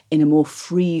engineers in a more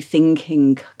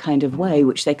free-thinking kind of way,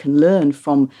 which they can learn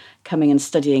from coming and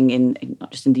studying in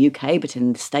not just in the UK, but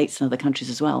in the States and other countries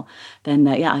as well, then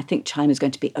I think China's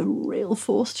going to be a real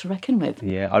force to reckon with.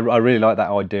 Yeah, I really like that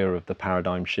idea of the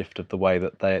paradigm shift of the way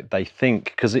that they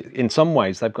think, because in some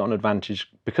ways they've got an advantage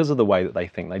because of the way that they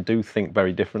think. They do think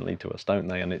very differently to us, don't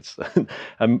they? And it's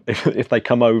if they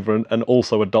come over and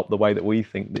also adopt the way that we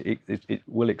think, it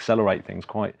will accelerate things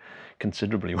quite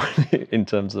considerably in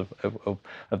terms of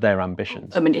their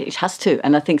ambitions. I mean, it has to.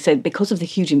 And I think so because of the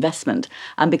huge investment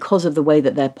and because of the way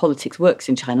that their politics works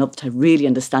in China, not that I really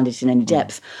understand it in any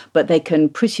depth, but they can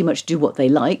pretty much do what they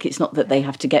like. It's not that they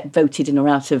have to get voted in or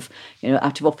out of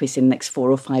office in the next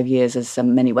 4 or 5 years, as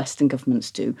many Western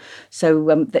governments do.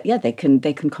 So they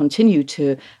can continue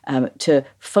to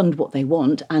fund what they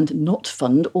want and not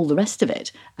fund all the rest of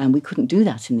it. And we couldn't do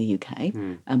that in the UK,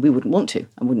 and we wouldn't want to,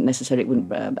 and wouldn't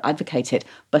advocate it,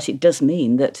 but it does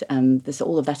mean that there's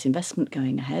all of that investment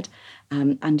going ahead,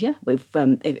 we've.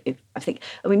 I think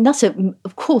NASA,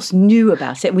 of course, knew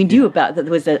about it. We knew about that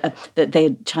there was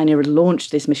that China had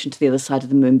launched this mission to the other side of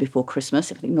the moon before Christmas.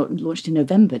 I think it launched in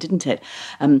November, didn't it?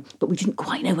 But we didn't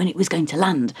quite know when it was going to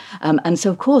land, and so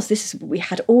of course we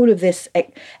had all of this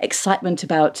excitement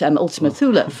about Ultima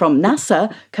Thule from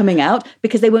NASA coming out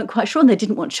because they weren't quite sure and they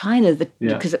didn't want China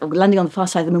because landing on the far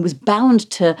side of the moon was bound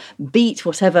to beat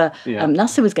whatever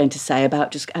NASA was going to say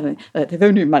about just they've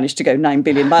only managed to go 9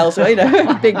 billion miles away.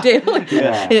 Big deal.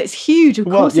 It's huge. Of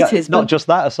course it is. Not just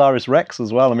that, OSIRIS-REx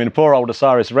as well. I mean, poor old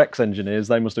OSIRIS-REx engineers,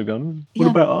 they must have gone, what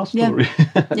about our story?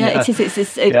 It is.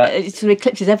 It sort of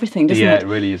eclipses everything, doesn't it? Yeah, it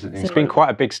really is. It's been quite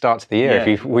a big start to the year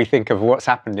if we think of what's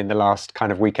happened in the last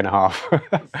kind of week and a half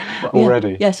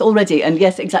already. Yes, already. And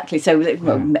yes, exactly. So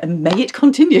may it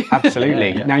continue.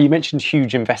 Absolutely. Now, you mentioned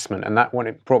huge investment, and that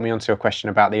brought me onto a question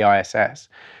about the ISS.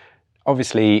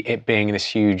 Obviously, it being this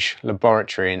huge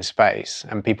laboratory in space,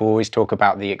 and people always talk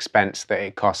about the expense that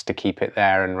it costs to keep it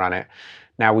there and run it.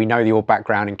 Now, we know your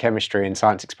background in chemistry and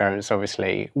science experiments,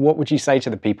 obviously. What would you say to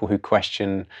the people who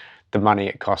question the money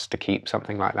it costs to keep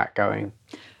something like that going?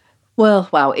 Well,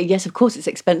 wow. Yes, of course, it's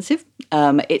expensive.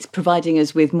 It's providing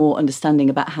us with more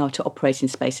understanding about how to operate in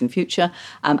space in future.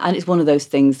 And it's one of those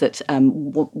things that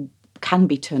can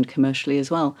be turned commercially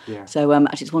as well. Yeah. So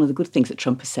actually, it's one of the good things that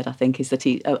Trump has said, I think, is that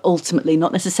he ultimately,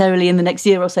 not necessarily in the next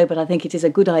year or so, but I think it is a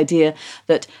good idea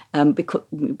that because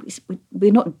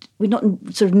we're not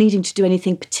sort of needing to do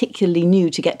anything particularly new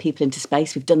to get people into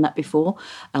space. We've done that before,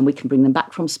 and we can bring them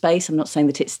back from space. I'm not saying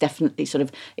that it's definitely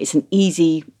it's an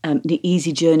easy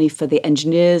journey for the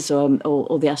engineers or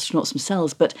the astronauts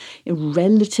themselves, but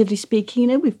relatively speaking,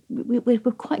 we're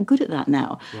quite good at that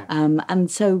now. Yeah.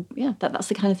 And so, that's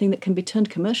the kind of thing that can be turned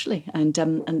commercially and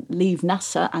leave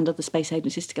NASA and other space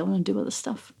agencies to go on and do other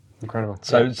stuff. Incredible.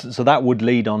 So that would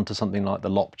lead on to something like the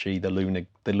LOPG,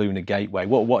 the Lunar Gateway.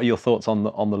 What are your thoughts on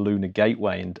the Lunar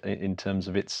Gateway in terms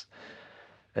of its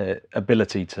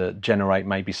ability to generate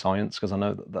maybe science? Because I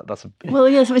know that's a well,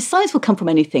 yes. I mean, science will come from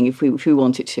anything if we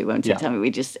want it to, won't it? I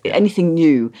mean, anything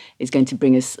new is going to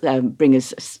bring us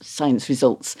science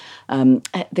results.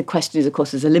 The question is, of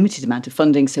course, there's a limited amount of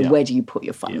funding, so where do you put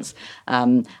your funds?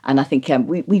 And I think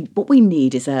what we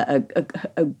need is a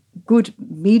good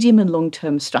medium and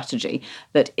long-term strategy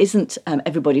that isn't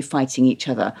everybody fighting each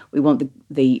other. We want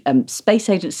the space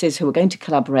agencies who are going to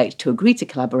collaborate to agree to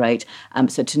collaborate,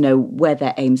 so to know where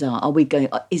their aims are. Are we going?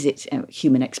 Is it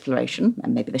human exploration?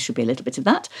 And maybe there should be a little bit of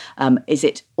that. Is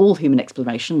it all human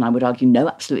exploration? And I would argue no,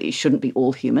 absolutely, it shouldn't be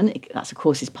all human. That's, of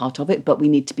course, is part of it, but we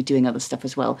need to be doing other stuff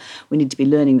as well. We need to be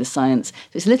learning the science.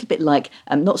 So it's a little bit like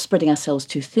not spreading ourselves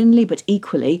too thinly, but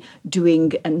equally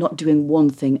not doing one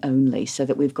thing only, so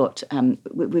that we've got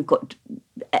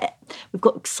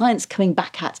science coming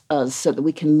back at us so that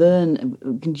we can learn and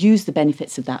we can use the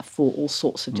benefits of that for all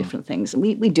sorts of different things. And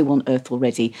we do on Earth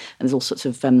already, and there's all sorts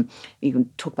of you can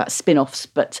talk about spin-offs,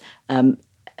 but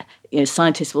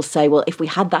scientists will say, well, if we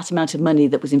had that amount of money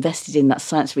that was invested in that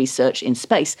science research in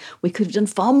space, we could have done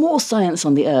far more science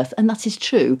on the Earth, and that is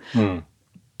true.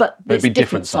 But it's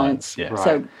different science. Yeah. Right.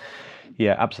 So,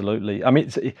 yeah, absolutely. I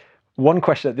mean, one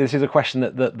question. This is a question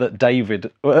that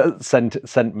David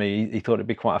sent me. He thought it'd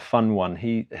be quite a fun one.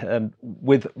 He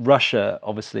with Russia,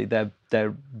 obviously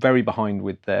they're very behind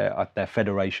with their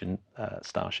Federation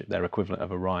Starship, their equivalent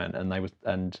of Orion,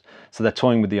 and so they're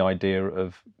toying with the idea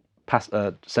of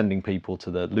sending people to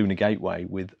the Lunar Gateway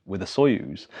with a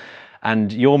Soyuz.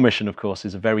 And your mission, of course,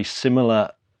 is a very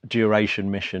similar duration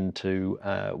mission to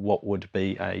what would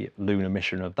be a lunar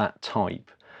mission of that type.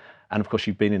 And of course,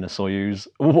 you've been in a Soyuz.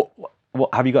 What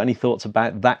have you got any thoughts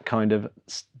about that kind of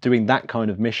doing that kind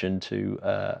of mission to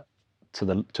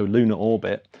lunar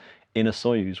orbit in a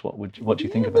Soyuz? What do you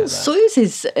think about that? Soyuz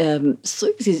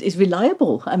is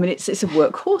reliable. I mean, it's a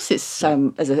workhorse. It's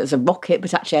as a rocket,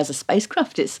 but actually as a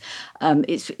spacecraft, it's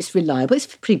reliable. It's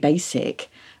pretty basic.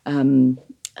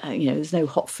 There's no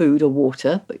hot food or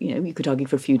water, but you could argue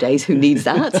for a few days who needs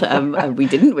that. We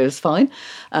didn't. It was fine.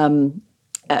 And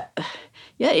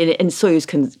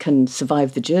Soyuz can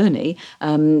survive the journey.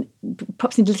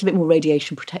 Perhaps need a little bit more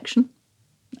radiation protection.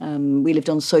 We lived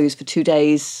on Soyuz for 2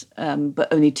 days, but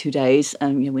only 2 days.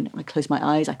 And when I closed my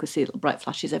eyes, I could see little bright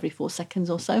flashes every 4 seconds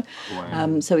or so.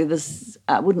 Wow. So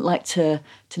I wouldn't like to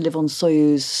live on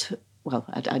Soyuz. Well,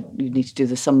 you need to do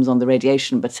the sums on the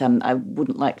radiation, but I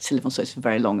wouldn't like to live on Soyuz for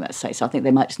very long, let's say. So I think they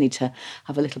might just need to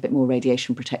have a little bit more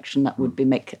radiation protection. That would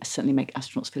certainly make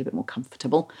astronauts feel a bit more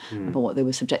comfortable about what they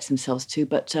were subjecting themselves to.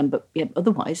 But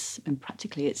otherwise, and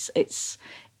practically, it's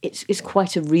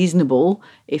quite a reasonable,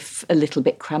 if a little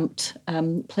bit cramped,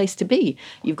 place to be.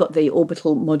 You've got the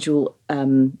orbital module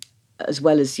as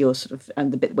well as your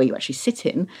the bit where you actually sit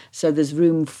in. So there's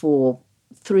room for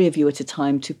 3 of you at a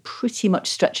time to pretty much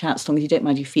stretch out, as long as you don't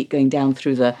mind your feet going down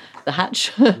through the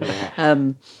hatch.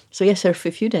 So for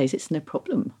a few days, it's no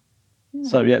problem.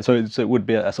 Yeah. So it would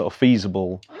be a sort of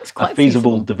feasible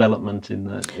development in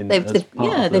the.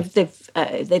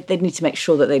 They need to make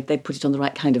sure that they put it on the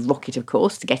right kind of rocket, of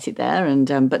course, to get it there. And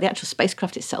but the actual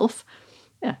spacecraft itself,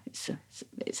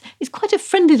 it's quite a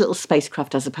friendly little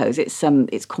spacecraft, I suppose.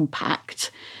 It's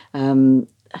compact.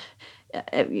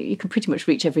 You can pretty much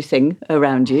reach everything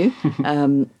around you.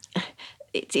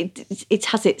 It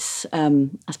has its I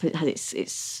suppose it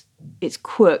has its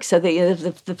quirks. So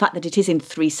the fact that it is in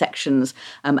 3 sections,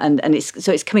 and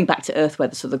it's coming back to Earth where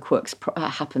the quirks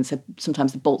happen. So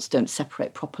sometimes the bolts don't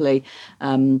separate properly.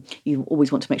 You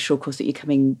always want to make sure, of course, that you're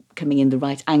coming in the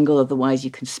right angle. Otherwise,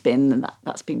 you can spin, and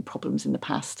that's been problems in the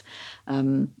past.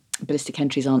 Ballistic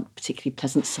entries aren't particularly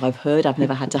pleasant, so I've heard. I've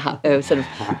never had to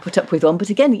put up with one. But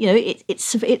again,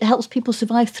 it helps people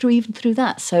survive through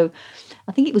that. So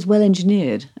I think it was well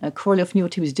engineered. Korolev knew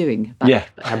what he was doing. Yeah,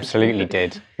 absolutely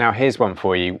did. Now, here's one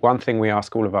for you. One thing we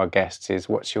ask all of our guests is,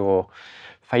 what's your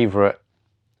favourite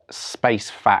space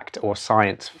fact or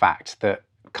science fact that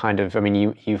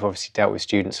you've obviously dealt with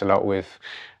students a lot with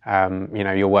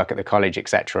your work at the college,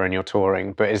 etc., and you're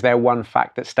touring. But is there one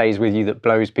fact that stays with you that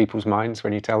blows people's minds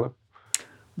when you tell them?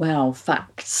 Well,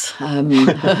 facts.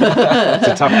 It's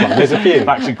a tough one. There's a few.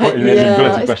 Facts and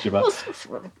quite question about.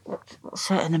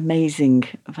 What's an amazing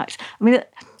fact? I mean,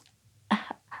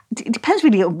 it depends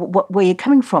really on where you're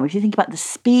coming from. If you think about the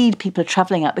speed people are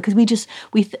travelling at, because we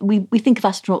think of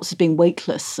astronauts as being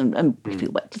weightless, and we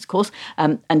feel weightless, of course,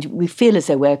 and we feel as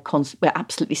though we're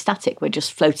absolutely static. We're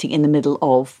just floating in the middle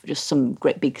of just some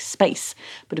great big space.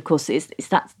 But of course, it's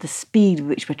that the speed with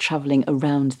which we're travelling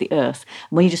around the Earth.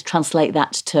 And when you just translate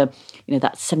that to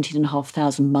that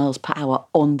 17,500 miles per hour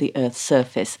on the Earth's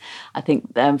surface, I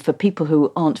think for people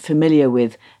who aren't familiar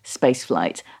with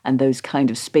spaceflight and those kind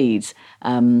of speeds.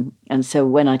 And so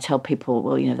when I tell people,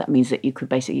 well, that means that you could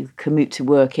basically commute to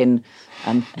work in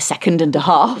a second and a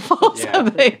half or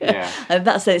something. Yeah. And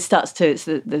that's it starts to,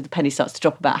 the penny starts to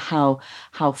drop about how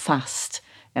fast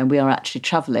we are actually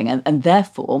travelling. And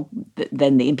therefore,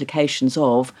 then the implications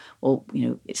of, well,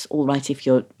 it's all right if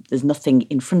there's nothing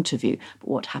in front of you, but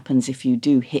what happens if you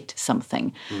do hit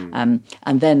something? And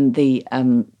then the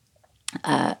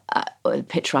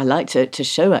picture I like to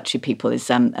show actually people is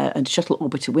a shuttle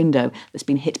orbiter window that's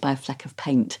been hit by a fleck of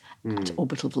paint at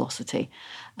orbital velocity,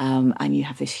 and you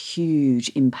have this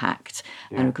huge impact.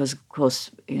 And of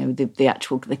course,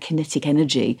 the kinetic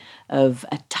energy of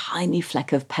a tiny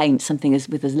fleck of paint, something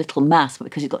with as little mass, but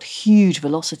because it's got huge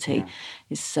velocity,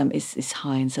 is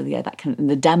high. And so and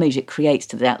the damage it creates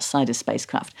to the outside of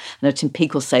spacecraft. I know Tim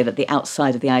Peake will say that the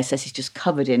outside of the ISS is just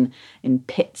covered in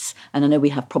pits, and I know we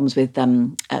have problems with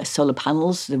solar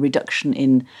panels, the reduction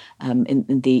in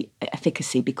the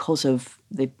efficacy because of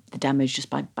the damage just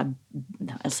by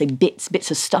I'll say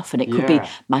bits of stuff, and it could be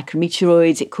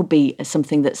micrometeoroids, it could be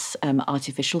something that's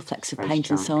artificial, flecks of paint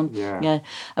and so on.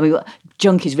 I mean,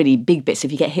 junk is really big bits.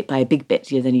 If you get hit by a big bit,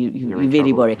 then you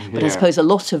really worry. But I suppose a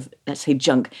lot of, let's say,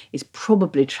 junk is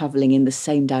probably travelling in the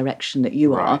same direction that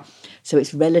you are, so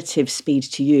its relative speed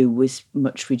to you was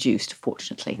much reduced,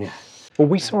 fortunately. Well,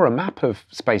 we saw a map of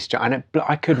space junk, and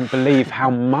I couldn't believe how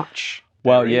much.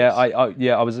 Well,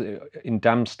 I was in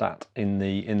Darmstadt in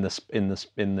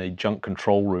the junk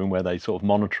control room where they sort of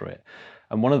monitor it,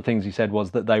 and one of the things he said was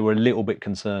that they were a little bit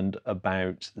concerned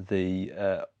about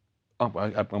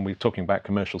when we're talking about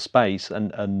commercial space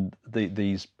and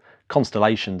these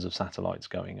constellations of satellites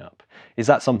going up. Is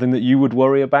that something that you would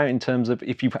worry about in terms of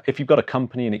if you've got a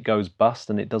company and it goes bust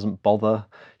and it doesn't bother,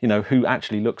 who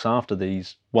actually looks after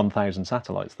these 1,000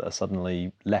 satellites that are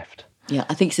suddenly left? Yeah,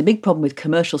 I think it's a big problem with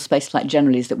commercial spaceflight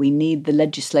generally is that we need the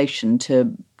legislation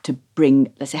to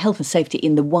bring, let's say, health and safety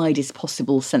in the widest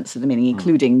possible sense of the meaning,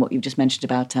 including what you've just mentioned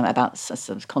about sort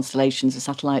of constellations and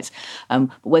satellites. But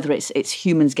whether it's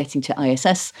humans getting to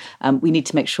ISS, we need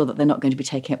to make sure that they're not going to be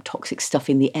taking up toxic stuff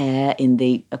in the air, in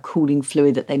the cooling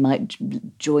fluid that they might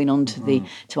join onto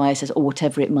to ISS or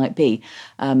whatever it might be.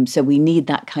 So we need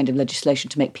that kind of legislation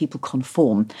to make people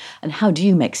conform. And how do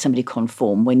you make somebody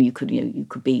conform when you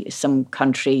could be some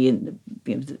country in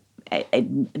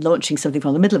launching something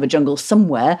from the middle of a jungle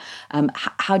somewhere?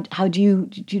 How do you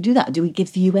do that? Do we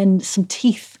give the UN some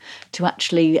teeth to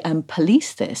actually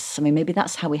police this? I mean, maybe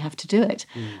that's how we have to do it.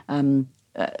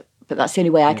 But that's the only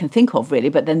way I can think of, really.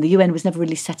 But then the UN was never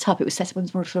really set up. It was set up in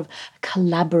more sort of a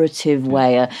collaborative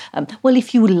way. Well,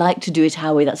 if you would like to do it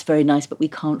our way, that's very nice, but we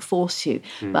can't force you.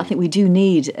 But I think we do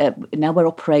need, now we're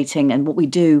operating, and what we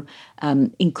do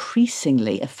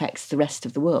increasingly affects the rest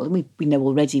of the world. And we know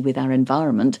already with our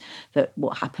environment that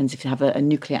what happens if you have a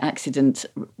nuclear accident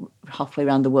halfway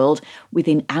around the world,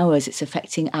 within hours it's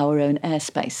affecting our own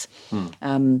airspace.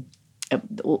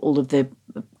 All of the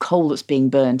coal that's being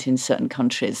burnt in certain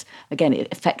countries, again, it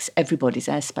affects everybody's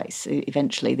airspace.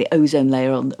 Eventually, the ozone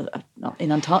layer in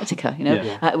Antarctica,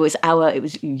 it was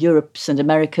Europe's and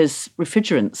America's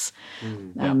refrigerants.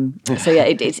 So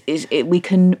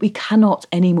we cannot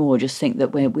anymore just think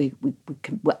that we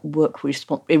can work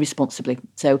irresponsibly.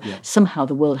 So somehow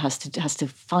the world has to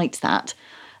fight that,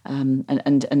 and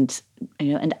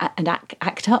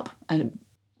act up. And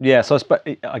yeah, so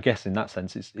I guess in that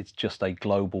sense, it's just a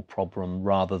global problem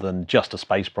rather than just a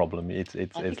space problem. It's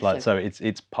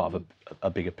part of a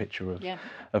bigger picture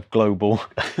of global.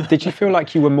 Did you feel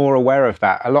like you were more aware of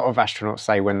that? A lot of astronauts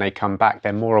say when they come back,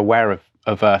 they're more aware of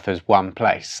Earth as one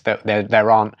place. That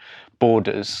there aren't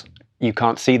borders. You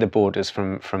can't see the borders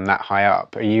from that high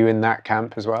up. Are you in that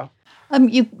camp as well?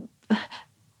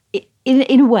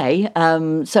 In a way.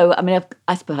 So, I mean,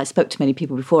 I suppose I spoke to many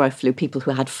people before I flew, people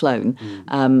who had flown.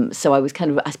 So I was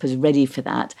kind of, I suppose, ready for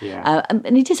that. Yeah.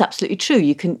 And it is absolutely true.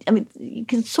 You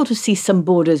can sort of see some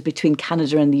borders between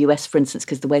Canada and the US, for instance,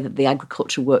 because the way that the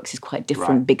agriculture works is quite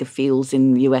different, bigger fields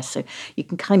in the US. So you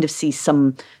can kind of see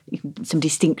some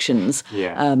distinctions.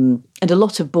 Yeah. And a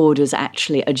lot of borders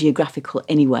actually are geographical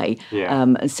anyway. Yeah.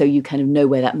 And so you kind of know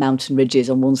where that mountain ridge is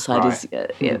on one side is,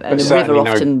 and But the river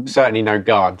often... certainly no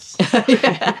guards.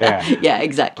 Yeah,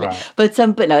 exactly. Right. But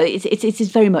no, it is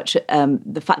very much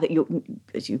the fact that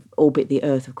as you orbit the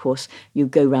Earth, of course, you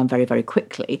go around very, very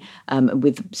quickly.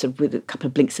 With a couple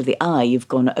of blinks of the eye, you've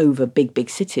gone over big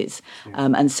cities.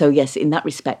 And so, yes, in that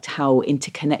respect, how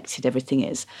interconnected everything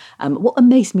is. What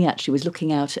amazed me actually was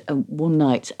looking out one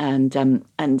night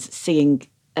and seeing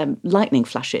lightning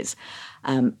flashes.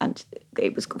 And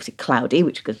it was obviously cloudy,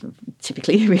 which is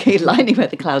typically lightning where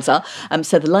the clouds are.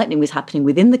 So the lightning was happening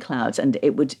within the clouds, and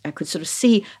I could sort of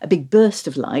see a big burst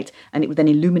of light, and it would then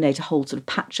illuminate a whole sort of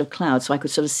patch of clouds. So I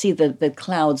could sort of see the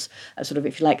clouds sort of,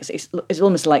 if you like, it's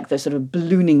almost like they're sort of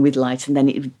ballooning with light, and then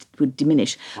it would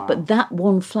diminish. Wow. But that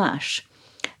one flash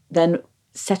then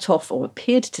set off, or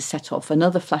appeared to set off,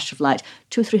 another flash of light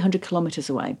 200 or 300 kilometres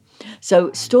away. So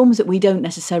storms that we don't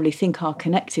necessarily think are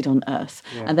connected on Earth,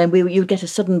 and then you get a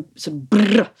sudden sort of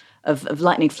brrr of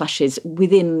lightning flashes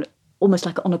within, almost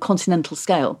like on a continental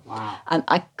scale. Wow. And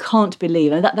I can't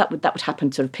believe, and that would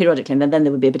happen sort of periodically, and then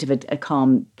there would be a bit of a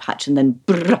calm patch, and then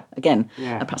brrr again.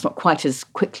 And perhaps not quite as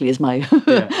quickly as my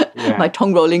my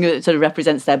tongue rolling sort of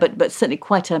represents there, but certainly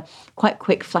quite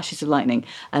quick flashes of lightning,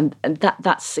 and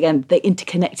that's again the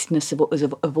interconnectedness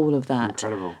of all of that.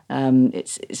 Incredible.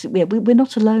 We're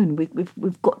not alone.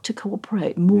 We've got to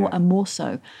cooperate more and more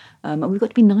so. And we've got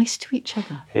to be nice to each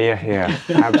other. Yeah,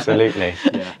 absolutely.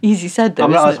 Easy said,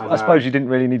 though. I suppose you didn't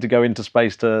really need to go into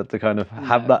space to kind of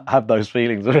have those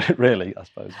feelings, really. I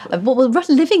suppose. Well,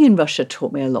 living in Russia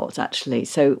taught me a lot, actually.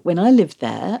 So when I lived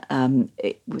there,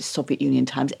 it was Soviet Union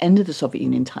times, end of the Soviet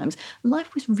Union times.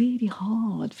 Life was really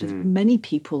hard for many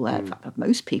people there. In fact,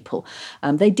 most people,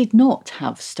 they did not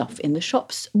have stuff in the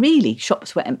shops. Really,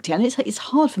 shops were empty, and it's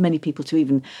hard for many people to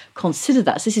even consider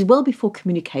that. So this is well before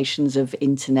communications of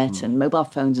internet and mobile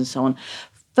phones and so on.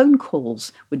 Phone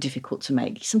calls were difficult to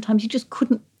make. Sometimes you just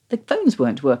couldn't, the phones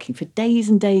weren't working for days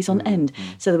and days on end.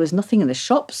 So there was nothing in the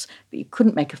shops, but you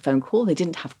couldn't make a phone call. They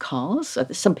didn't have cars.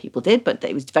 Some people did, but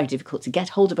it was very difficult to get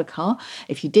hold of a car.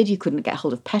 If you did, you couldn't get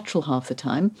hold of petrol half the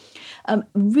time.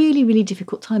 Really, really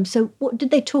difficult time. So what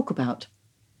did they talk about?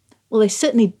 Well, they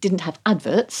certainly didn't have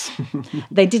adverts.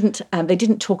 They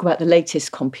didn't talk about the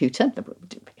latest computer. They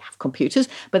have computers,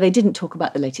 but they didn't talk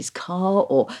about the latest car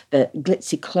or the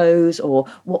glitzy clothes or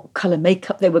what colour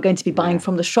makeup they were going to be buying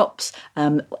from the shops,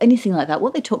 anything like that.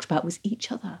 What they talked about was each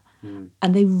other.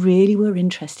 And they really were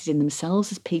interested in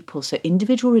themselves as people. So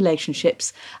individual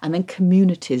relationships and then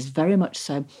communities, very much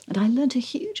so. And I learned a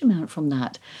huge amount from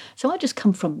that. So I just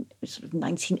come from sort of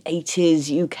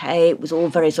 1980s UK. It was all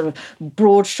very sort of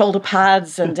broad shoulder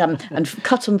pads and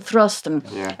cut and thrust and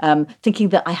thinking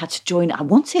that I had to join. I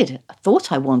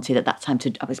thought I wanted at that time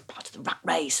I was part of the rat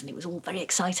race, and it was all very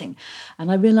exciting.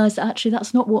 And I realised that actually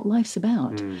that's not what life's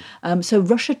about. So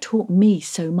Russia taught me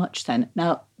so much then.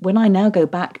 Now, when I now go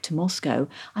back to Moscow,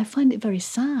 I find it very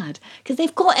sad because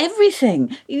they've got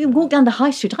everything. You walk down the high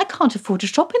street, I can't afford to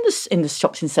shop in the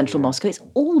shops in central Moscow. It's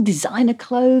all designer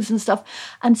clothes and stuff.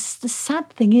 And the sad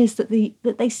thing is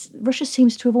that Russia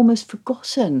seems to have almost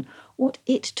forgotten what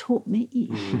it taught me.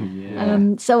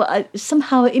 So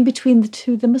somehow in between the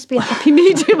two, there must be a happy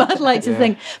medium. I'd like to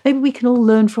think maybe we can all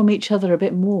learn from each other a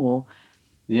bit more.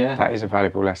 Yeah, that is a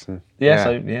valuable lesson.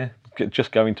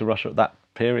 Just going to Russia at that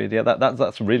period,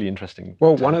 that's really interesting.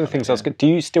 Well, one of the things do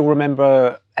you still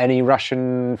remember any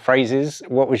Russian phrases?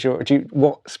 What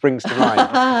springs to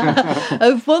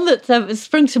mind? One that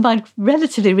springs to mind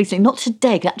relatively recently, not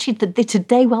today, but actually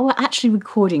today while we're actually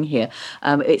recording here,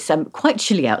 it's quite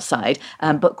chilly outside,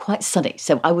 but quite sunny.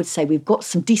 So I would say we've got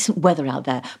some decent weather out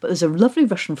there, but there's a lovely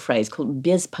Russian phrase called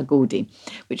bez pagodi,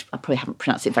 which I probably haven't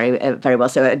pronounced it very well,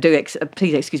 so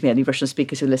please excuse me, any Russian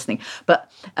speakers who are listening.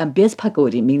 But bez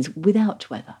pagodi means without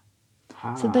weather.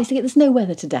 So basically, there's no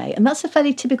weather today, and that's a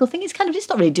fairly typical thing. It's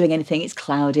not really doing anything. It's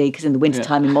cloudy because in the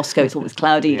wintertime in Moscow, it's always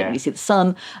cloudy. You don't really see the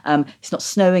sun. It's not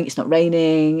snowing. It's not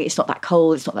raining. It's not that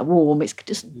cold. It's not that warm. It's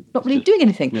just not really doing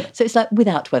anything. So it's like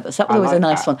without weather. So that was always a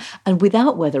nice one. And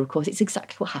without weather, of course, it's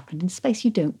exactly what happened in space.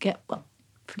 You don't get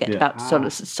forget about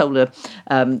solar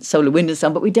wind and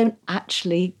sun, but we don't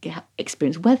actually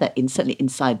experience weather certainly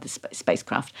inside the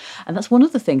spacecraft. And that's one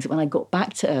of the things that when I got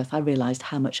back to Earth, I realised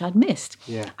how much I'd missed.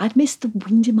 Yeah. I'd missed the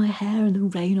wind in my hair and the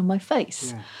rain on my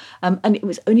face. Yeah. And it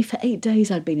was only for 8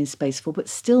 days I'd been in space for, but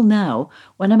still now,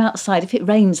 when I'm outside, if it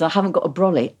rains, I haven't got a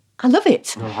brolly, I love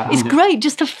it. It's great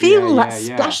just to feel that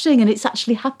splashing and it's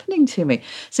actually happening to me.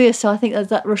 So I think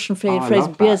that Russian phrase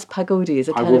 "Bez pagody" is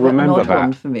a kind of an odd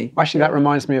one for me. Actually, that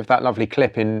reminds me of that lovely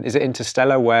clip is it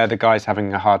Interstellar, where the guy's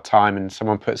having a hard time and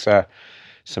someone puts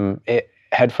some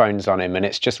headphones on him and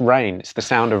it's just rain. It's the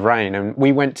sound of rain. And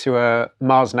we went to a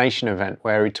Mars Nation event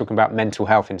where we were talking about mental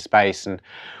health in space and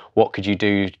what could you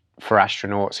do for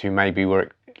astronauts who maybe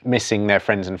were missing their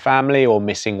friends and family or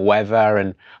missing weather.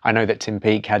 And I know that Tim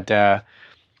Peake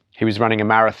he was running a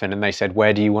marathon and they said,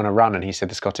 where do you want to run? And he said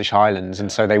the Scottish Highlands.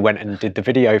 And so they went and did the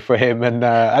video for him and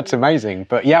that's amazing.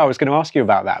 But I was going to ask you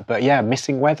about that. But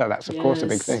missing weather, that's of course a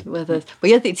big thing. Weather.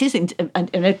 Well, it isn't.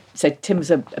 And so Tim's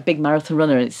a big marathon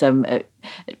runner. It's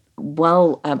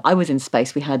while I was in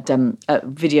space, we had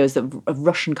videos of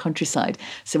Russian countryside.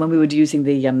 So when we were using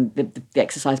the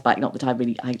exercise bike, not that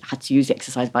I had to use the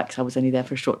exercise bike because I was only there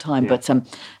for a short time, but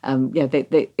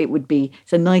it would be,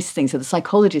 it's a nice thing. So the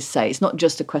psychologists say it's not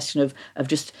just a question of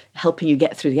just helping you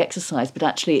get through the exercise, but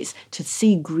actually it's to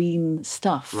see green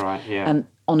stuff on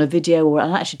a video. Or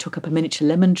I actually took up a miniature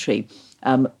lemon tree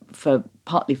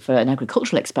partly for an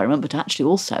agricultural experiment, but actually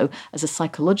also as a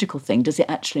psychological thing. Does it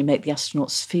actually make the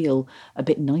astronauts feel a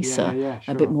bit nicer,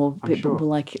 a bit more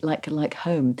like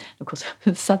home? Of course,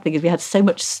 the sad thing is we had so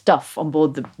much stuff on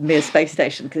board the Mir space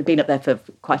station because it'd been up there for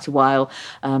quite a while,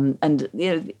 and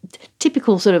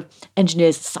typical sort of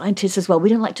engineers, scientists as well. We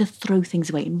don't like to throw things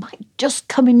away. It might just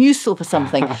come in useful for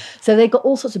something. So they got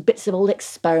all sorts of bits of old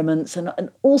experiments and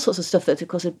all sorts of stuff that, of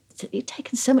course, it's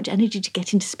taken so much energy to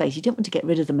get into space. You don't want to get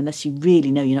rid of them unless you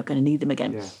really know you're not going to need them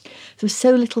again. Yeah. There was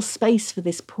so little space for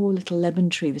this poor little lemon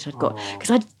tree that I'd got, because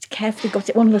I'd carefully got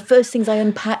it. One of the first things I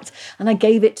unpacked, and I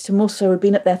gave it to Musso, who had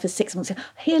been up there for 6 months.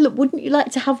 Here, look, wouldn't you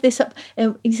like to have this up?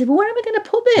 And he said, well, where am I going to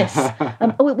put this?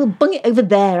 We'll bung it over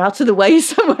there, out of the way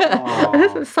somewhere.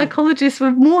 The psychologists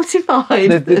were mortified.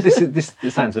 This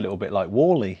sounds a little bit like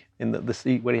WALL-E, in that the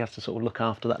seat where he has to sort of look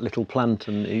after that little plant,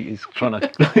 and he's trying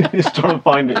to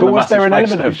find it. But was there an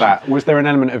element of that? Was there an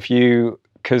element of you?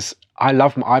 Because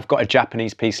I've got a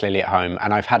Japanese peace lily at home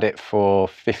and I've had it for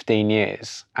 15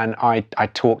 years and I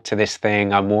talk to this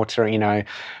thing, I'm watering,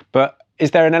 but is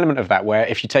there an element of that where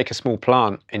if you take a small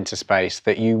plant into space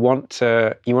that you want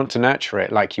to nurture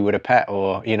it like you would a pet,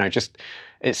 or, just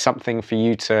it's something for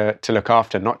you to look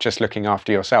after, not just looking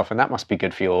after yourself, and that must be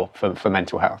good for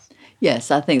mental health.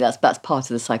 Yes, I think that's part of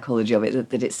the psychology of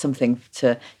it, that it's something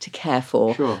to care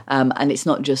for, sure. And it's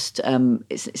not just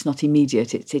it's not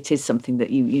immediate. It is something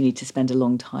that you need to spend a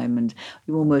long time, and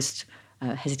you almost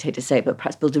hesitate to say it, but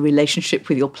perhaps build a relationship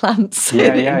with your plants.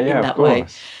 Yeah, in that of course. way.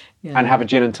 Yeah. And have a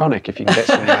gin and tonic if you can get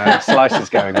some slices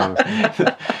going on.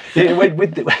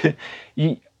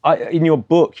 In your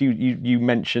book, you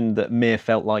mentioned that Mir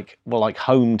felt like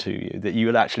home to you. That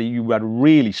you had a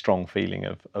really strong feeling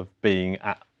of being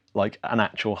at like an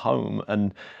actual home,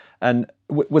 and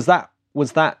was that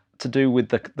to do with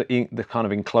the kind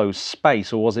of enclosed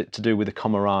space, or was it to do with the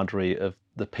camaraderie of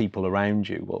the people around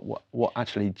you? What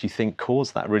actually do you think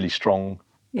caused that really strong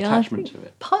attachment to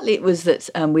it? Partly it was that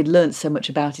we'd learned so much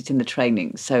about it in the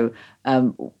training, so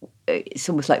it's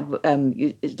almost like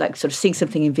like sort of seeing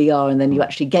something in VR and then you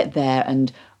actually get there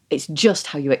and it's just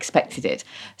how you expected it.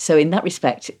 So in that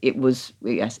respect, it was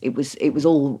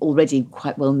all already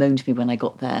quite well known to me when I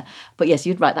got there. But yes,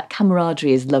 you're right, that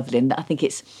camaraderie is lovely, and I think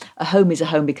it's a home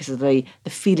because of the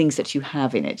feelings that you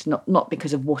have in it, not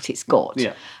because of what it's got.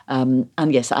 Yeah. And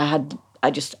yes,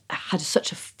 I just had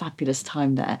such a fabulous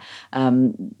time there.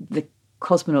 The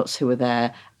cosmonauts who were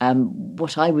there,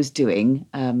 what I was doing,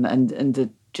 and the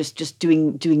just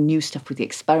doing new stuff with the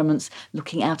experiments,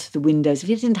 looking out of the windows. If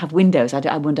you didn't have windows,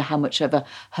 I wonder how much of a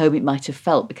home it might have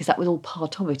felt, because that was all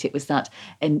part of it. It was that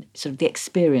and sort of the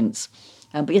experience.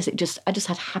 But yes, I just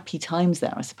had happy times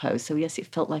there, I suppose. So yes, it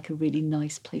felt like a really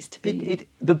nice place to be.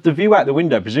 The view out the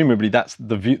window, presumably that's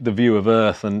the view of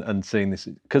Earth and seeing this,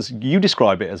 because you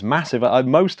describe it as massive. A lot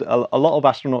of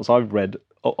astronauts I've read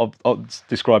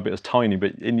describe it as tiny,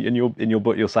 but in your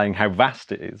book you're saying how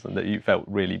vast it is and that you felt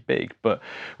really big. But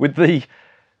with the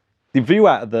the view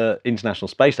out of the International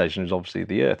Space Station is obviously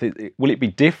the Earth. Will it be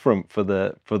different for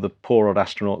the poor old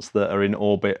astronauts that are in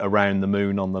orbit around the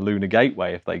Moon on the Lunar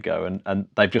Gateway if they go and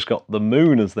they've just got the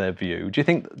Moon as their view? Do you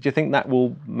think that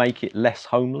will make it less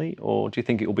homely, or do you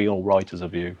think it will be all right as a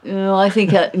view? I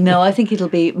think it'll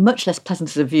be much less pleasant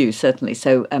as a view, certainly.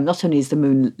 So not only is the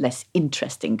Moon less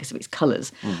interesting because of its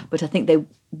colours, but I think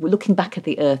looking back at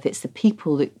the Earth, it's the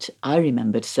people that I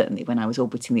remembered, certainly, when I was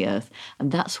orbiting the Earth,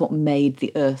 and that's what made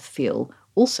the Earth feel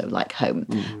also like home.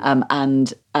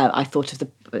 And I thought of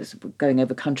going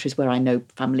over countries where I know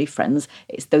family, friends,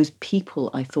 it's those people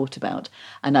I thought about.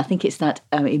 And I think it's that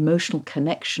emotional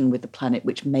connection with the planet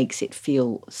which makes it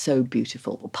feel so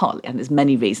beautiful, well, partly, and there's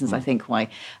many reasons, I think, why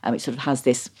it sort of has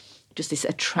this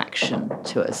attraction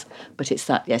to us. But it's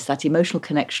that emotional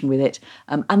connection with it,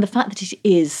 and the fact that it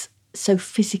is so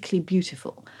physically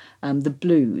beautiful. The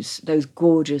blues, those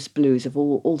gorgeous blues of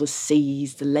all the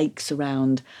seas, the lakes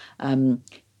around. And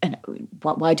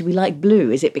why do we like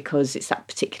blue? Is it because it's that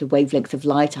particular wavelength of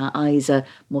light? Our eyes are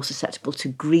more susceptible to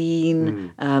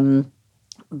green.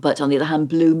 But on the other hand,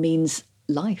 blue means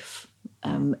life.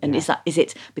 Is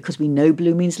it because we know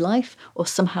blue means life, or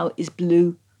somehow is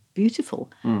blue beautiful?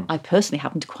 I personally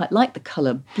happen to quite like the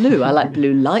colour blue. I like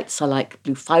blue lights. I like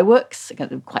blue fireworks.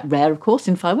 Quite rare, of course,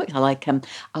 in fireworks. I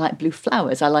like blue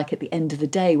flowers. I like at the end of the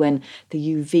day when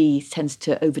the UV tends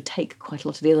to overtake quite a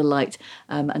lot of the other light,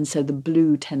 and so the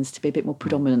blue tends to be a bit more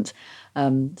predominant.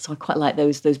 So I quite like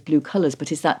those blue colours.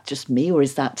 But is that just me, or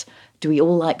do we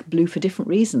all like blue for different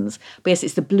reasons? But yes,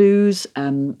 it's the blues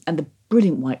and the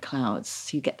brilliant white clouds,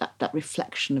 so you get that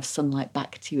reflection of sunlight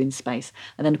back to you in space,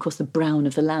 and then of course the brown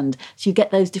of the land, so you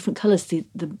get those different colours.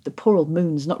 The poor old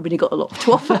Moon's not really got a lot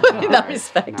to offer in that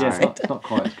respect. No, it's not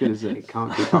quite as good, is it? It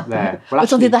can't keep up there. Well,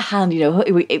 but on the other hand,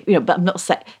 but I'm not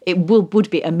saying it would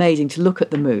be amazing to look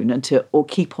at the Moon and or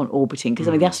keep on orbiting, because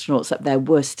the astronauts up there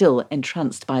were still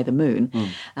entranced by the Moon.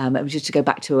 It was just to go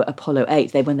back to Apollo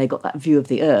 8, when they got that view of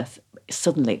the Earth,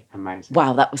 suddenly, amazing.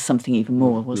 Wow, that was something even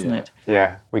more, wasn't it?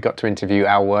 Yeah, we got to interview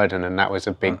Al Worden, and that was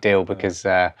a big deal because,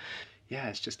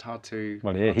 it's just hard to.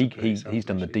 Well, yeah, he's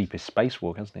done the deepest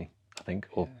spacewalk, hasn't he? I think,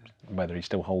 or whether he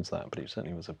still holds that, but it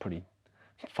certainly was a pretty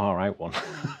far out one.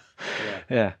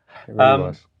 Yeah, it really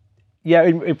was. Yeah,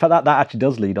 in fact, that actually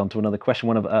does lead on to another question.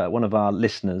 One of our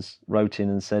listeners wrote in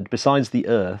and said, besides the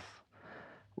Earth.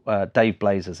 Dave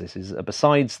Blazers, this is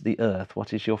besides the Earth,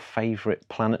 what is your favourite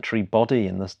planetary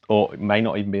body or it may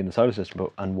not even be in the solar system,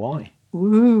 and why?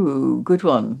 Ooh, good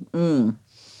one.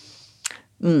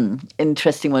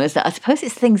 Interesting one, isn't it? I suppose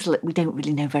it's things that we don't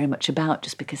really know very much about,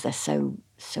 just because they're so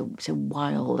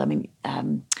wild. I mean,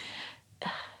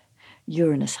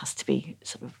 Uranus has to be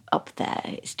sort of up there.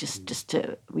 It's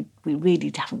we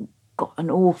really haven't got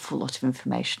an awful lot of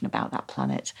information about that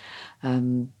planet.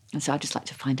 And so I'd just like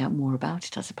to find out more about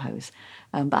it, I suppose.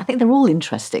 But I think they're all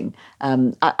interesting.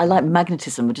 I like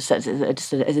magnetism just as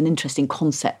an interesting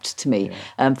concept to me,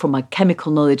 from my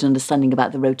chemical knowledge and understanding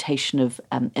about the rotation of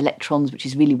electrons, which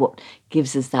is really what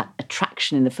gives us that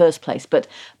attraction in the first place. But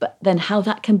then how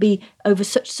that can be over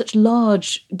such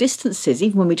large distances,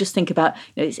 even when we just think about,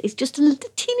 it's just a little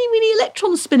teeny weeny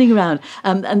electron spinning around,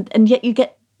 and yet you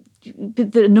get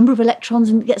the number of electrons,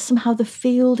 and yet somehow the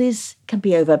field can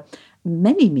be over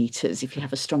many meters if you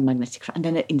have a strong magnetic, and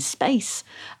then in space,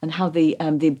 and how the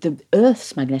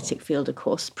Earth's magnetic field, of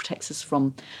course, protects us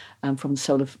from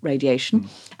solar radiation,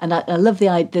 and I love the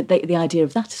idea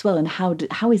of that as well. And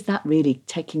how is that really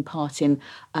taking part in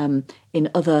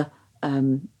other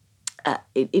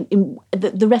in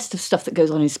the rest of stuff that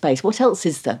goes on in space? What else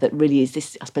is there that really is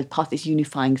this, I suppose, part of this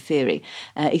unifying theory?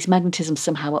 Is magnetism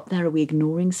somehow up there? Are we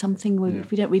ignoring something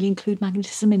if we don't really include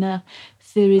magnetism in our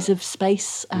theories of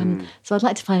space? So I'd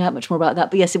like to find out much more about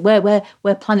that. But yes, where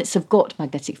planets have got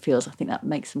magnetic fields, I think that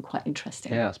makes them quite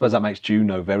interesting. Yeah, I suppose that makes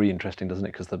Juno very interesting, doesn't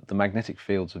it? Because the magnetic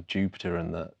fields of Jupiter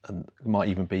and might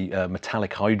even be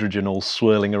metallic hydrogen all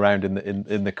swirling around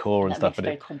in the core and stuff. Makes it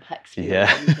very complex.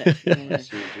 Yeah.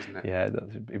 Isn't it? Yeah,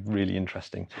 that's really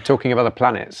interesting. Talking of other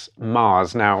planets,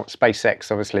 Mars, now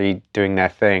SpaceX obviously doing their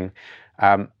thing.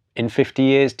 In 50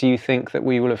 years, do you think that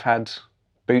we will have had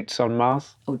boots on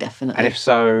Mars? Oh, definitely. And if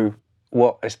so,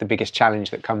 what is the biggest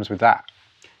challenge that comes with that?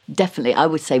 Definitely, I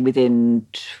would say within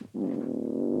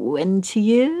 20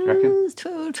 years,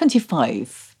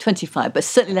 25, but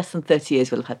certainly less than 30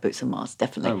 years we'll have had boots on Mars,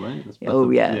 definitely. Oh,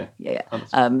 right.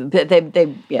 But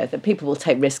the people will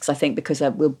take risks, I think, because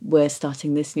we're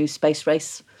starting this new space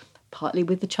race partly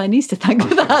with the Chinese to thank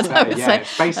for that. I would say.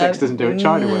 SpaceX doesn't do it,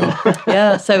 China will.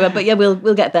 Yeah. So, but yeah,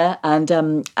 we'll get there. And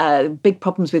big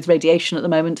problems with radiation at the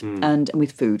moment, and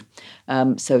with food.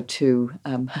 So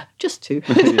just two,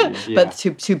 but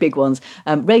two big ones.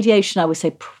 Radiation, I would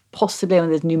say. Possibly,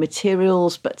 there's new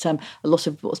materials, but a lot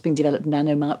of what's being developed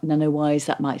nano-wise,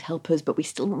 that might help us, but we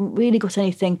still haven't really got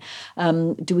anything.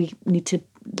 Do we need to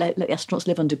let the astronauts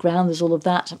live underground? There's all of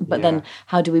that. But then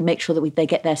how do we make sure that they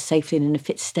get there safely and in a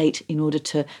fit state in order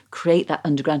to create that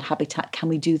underground habitat? Can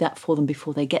we do that for them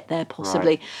before they get there,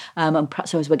 possibly? Right. And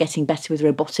perhaps as we're getting better with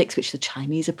robotics, which the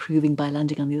Chinese are proving by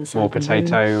landing on the other side more of the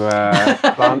potato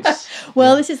plants.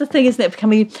 Well, this is the thing, isn't it? Can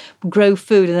we grow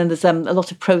food? And then there's a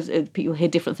lot of pros. People hear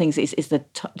different things. Is the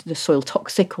soil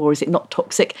toxic or is it not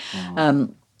toxic?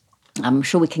 I'm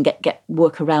sure we can get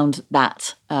work around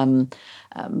that.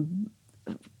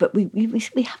 But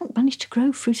we haven't managed to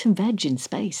grow fruit and veg in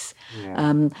space.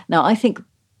 Yeah. Now, I think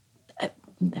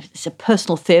it's a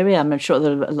personal theory. I'm sure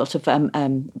there are a lot of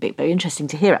very interesting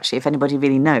to hear, actually, if anybody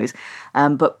really knows.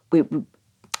 But we've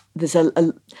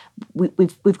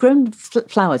grown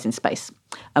flowers in space,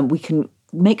 and we can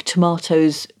make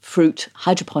tomatoes fruit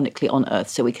hydroponically on Earth.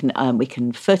 So we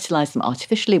can fertilise them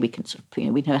artificially. We can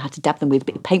we know how to dab them with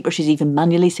paintbrushes even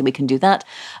manually. So we can do that.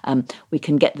 We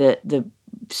can get the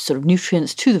sort of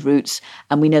nutrients to the roots,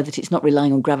 and we know that it's not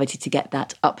relying on gravity to get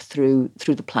that up through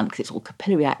the plant because it's all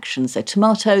capillary action. So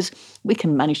tomatoes, we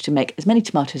can manage to make as many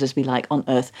tomatoes as we like on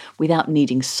Earth without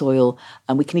needing soil,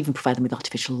 and we can even provide them with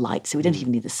artificial light, so we don't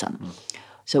even need the sun.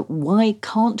 So why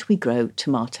can't we grow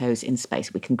tomatoes in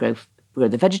space? We can grow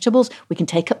the vegetables, we can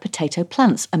take up potato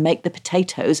plants and make the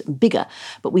potatoes bigger,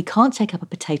 but we can't take up a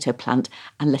potato plant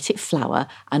and let it flower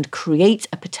and create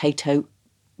a potato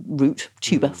root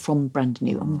tuber from brand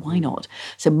new. And why not?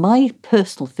 So my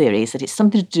personal theory is that it's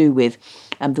something to do with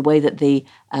the way that the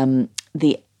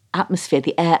atmosphere,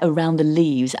 the air around the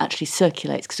leaves actually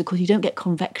circulates, because of course you don't get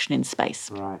convection in space.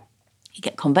 Right. You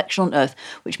get convection on Earth,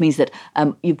 which means that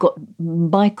you've got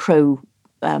micro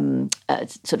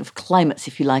sort of climates,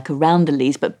 if you like, around the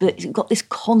leaves, but you've got this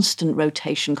constant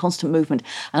rotation, constant movement.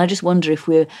 And I just wonder if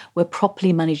we're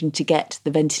properly managing to get the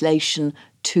ventilation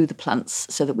to the plants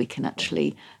so that we can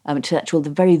actually,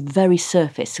 the very, very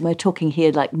surface. And we're talking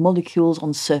here like molecules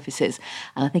on surfaces.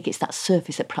 And I think it's that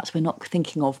surface that perhaps we're not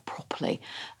thinking of properly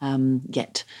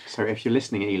yet. So if you're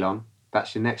listening, Elon,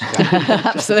 that's your next challenge.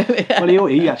 Absolutely. Well,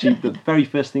 he actually, the very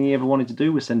first thing he ever wanted to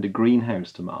do was send a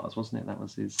greenhouse to Mars, wasn't it? That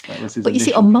was his. But you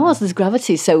see, on Mars there's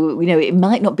gravity, so it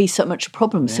might not be so much a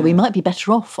problem. Yeah. So we might be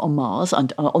better off on Mars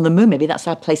and on the Moon. Maybe that's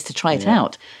our place to try it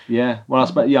out. Yeah.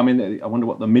 Well, I mean, I wonder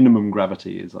what the minimum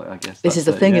gravity is. I guess this is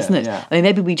the thing, isn't it? Yeah. I mean,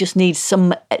 maybe we just need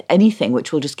anything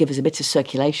which will just give us a bit of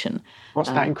circulation. What's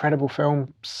that incredible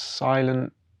film,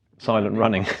 Silent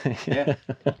Running? Yeah.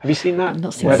 Have you seen that?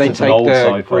 Not seen Where they It's take an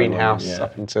the old greenhouse sci-fi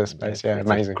up into space. Yeah,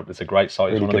 amazing. It's a great sci-fi.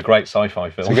 Really It's one good. of the great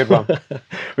sci-fi films. It's a good one.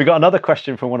 We got another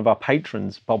question from one of our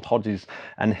patrons, Bob Hodges,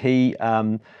 and he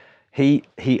wants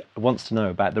to know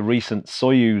about the recent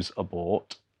Soyuz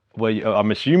abort. Where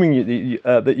I'm assuming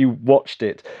that you watched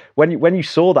it. When you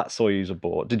saw that Soyuz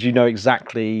abort, did you know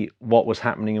exactly what was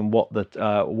happening and what the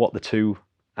two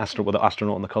the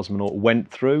astronaut and the cosmonaut went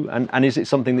through? And is it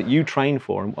something that you trained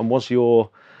for? And was your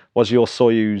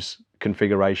Soyuz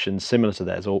configuration similar to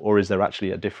theirs, or is there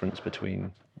actually a difference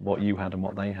between what you had and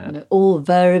what they had? All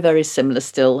very, very similar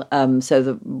still. So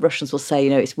the Russians will say,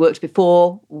 it's worked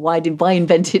before. Why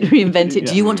invent it, reinvent it?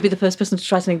 Do you want to be the first person to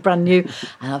try something brand new?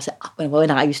 And I was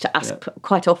when I used to ask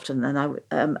quite often,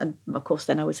 and of course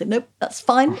then I would say, nope, that's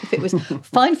fine. If it was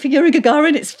fine for Yuri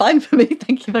Gagarin, it's fine for me.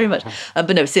 Thank you very much.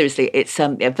 But no, seriously, it's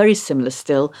very similar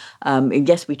still.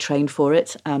 Yes, we trained for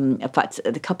it. In fact,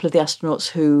 a couple of the astronauts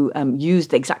who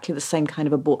used exactly the same kind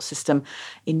of abort system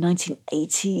in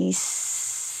 1986.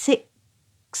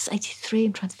 83,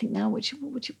 I'm trying to think now which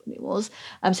one it was.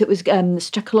 So it was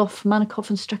Strekalov, Manakov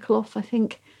and Strekalov, I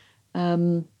think.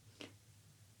 Perhaps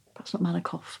not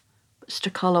Manakov, but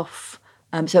Strekalov.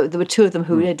 So there were two of them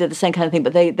who did the same kind of thing,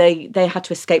 but they had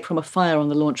to escape from a fire on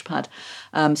the launch pad.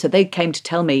 So they came to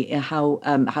tell me how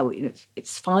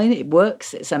it's fine, it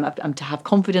works. I'm to have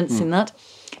confidence in that.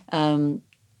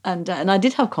 And I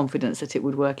did have confidence that it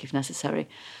would work if necessary.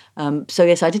 So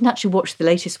yes, I didn't actually watch the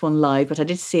latest one live, but I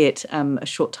did see it a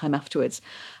short time afterwards.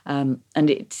 And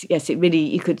it really,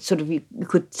 you could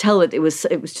tell that it was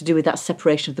to do with that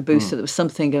separation of the booster. There was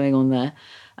something going on there.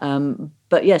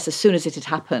 But yes, as soon as it had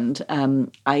happened,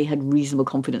 I had reasonable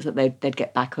confidence that they'd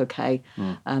get back okay.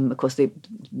 Of course, their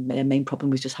main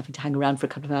problem was just having to hang around for a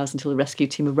couple of hours until the rescue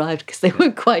team arrived because they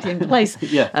weren't quite in place.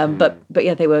 But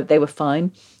yeah, they were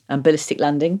fine. Ballistic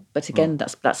landing, but again,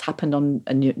 that's happened on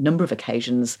a number of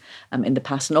occasions in the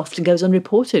past, and often goes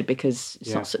unreported because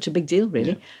it's not such a big deal,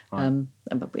 really.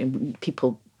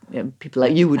 People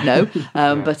like you would know,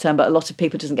 but a lot of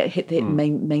people doesn't get hit the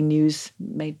main news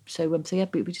made. So we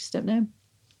just don't know.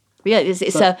 But yeah, it's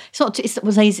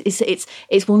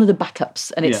one of the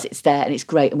backups, and it's there, and it's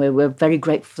great, and we're very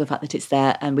grateful for the fact that it's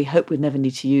there, and we hope we'll never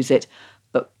need to use it.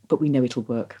 But we know it'll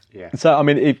work. Yeah. So I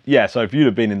mean, if you'd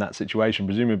have been in that situation,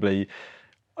 presumably,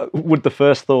 would the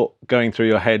first thought going through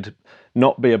your head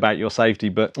not be about your safety,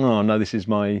 but oh no, this is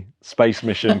my space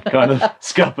mission kind of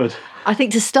scuppered? I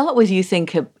think to start with, you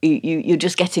think you're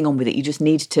just getting on with it. You just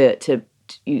need to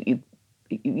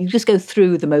you just go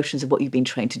through the motions of what you've been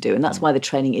trained to do, and that's why the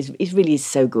training is really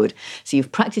so good. So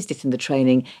you've practiced it in the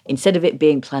training. Instead of it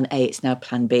being plan A, it's now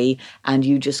plan B, and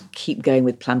you just keep going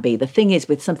with plan B. The thing is,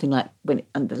 with something like the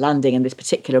landing and this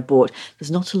particular abort,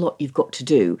 there's not a lot you've got to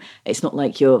do. It's not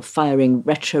like you're firing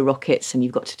retro rockets and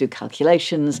you've got to do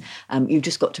calculations. You've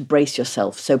just got to brace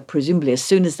yourself. So presumably, as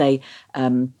soon as they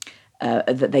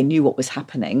that they knew what was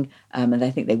happening, and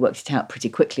I think they worked it out pretty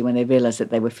quickly when they realised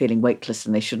that they were feeling weightless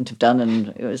and they shouldn't have done, and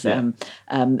it was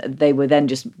they were then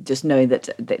just knowing that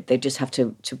they just have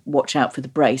to watch out for the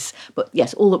brace. But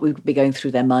yes, all that would be going through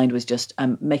their mind was just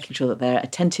making sure that they're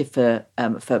attentive for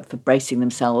bracing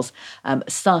themselves.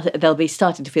 They'll be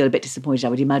starting to feel a bit disappointed, I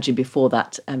would imagine, before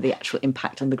that the actual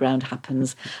impact on the ground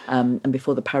happens, and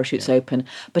before the parachutes open.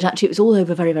 But actually, it was all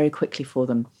over very, very quickly for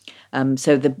them.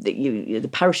 So the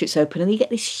parachutes open, and you get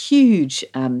this huge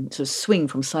sort of swing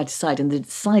from side to side, and the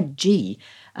side G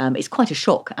is quite a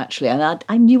shock, actually. And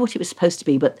I knew what it was supposed to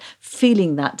be, but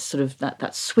feeling that sort of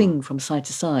that swing from side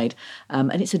to side,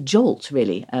 and it's a jolt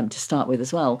really to start with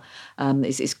as well.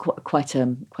 Is quite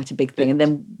a big thing. And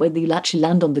then when you actually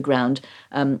land on the ground,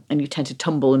 and you tend to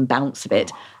tumble and bounce a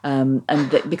bit,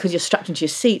 because you're strapped into your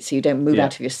seat, so you don't move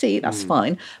out of your seat. That's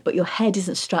fine, but your head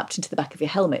isn't strapped into the back of your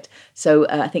helmet. So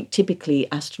I think typically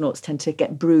astronauts tend to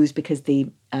get bruised because the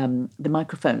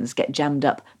microphones get jammed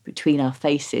up between our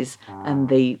faces and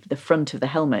the front of the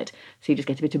helmet, so you just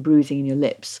get a bit of bruising in your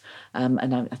lips.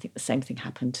 And I think the same thing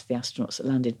happened to the astronauts that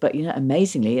landed. But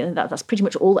amazingly, that's pretty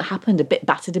much all that happened. A bit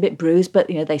battered, a bit bruised, but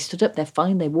they stood up, they're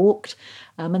fine, they walked,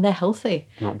 and they're healthy.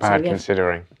 Not bad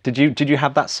considering. Did you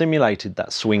have that simulated,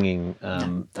 that swinging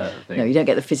thing? No, you don't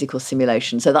get the physical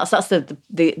simulation. So that's the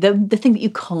thing that you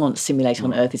can't simulate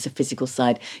on Earth is the physical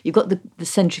side. You've got the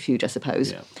centrifuge, I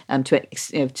suppose,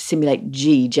 to simulate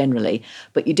G generally,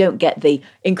 but you don't get the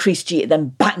increased G, then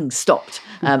bang, stopped,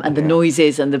 and the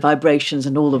noises and the vibrations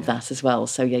and all of that as well.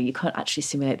 So you can't actually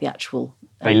simulate the actual.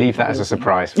 They leave that as a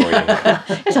surprise for you.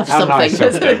 It's How nice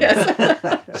of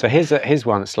them. So here's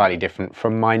one that's slightly different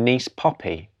from my niece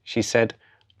Poppy. She said,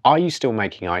 "Are you still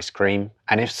making ice cream?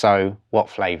 And if so, what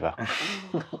flavour?"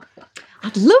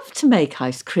 I'd love to make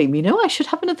ice cream. I should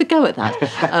have another go at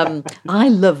that. I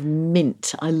love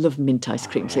mint. I love mint ice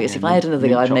cream. So yes, if I had another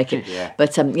go, I'd make it. Yeah.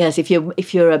 But yes, if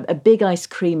you're a big ice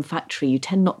cream factory, you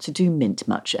tend not to do mint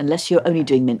much unless you're only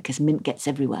doing mint, because mint gets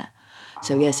everywhere.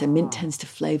 So yes, mint tends to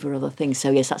flavour other things. So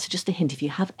yes, that's just a hint. If you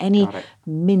have any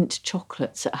mint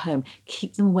chocolates at home,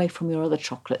 keep them away from your other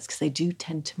chocolates, because they do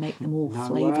tend to make them all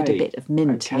flavoured a bit of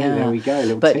mint. Okay, there we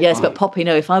go. But yes, but Poppy,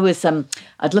 if I was,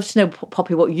 I'd love to know,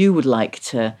 Poppy, what you would like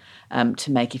to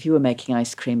make if you were making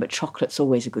ice cream. But chocolate's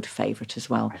always a good favourite as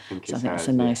well. I think that's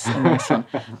a nice one.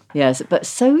 Yes, but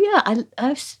so yeah,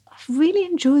 I've really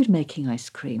enjoyed making ice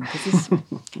cream, because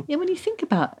when you think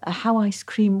about how ice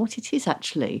cream, what it is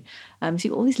actually, so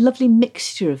you've got all this lovely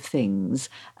mixture of things,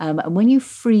 and when you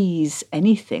freeze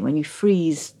anything, when you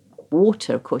freeze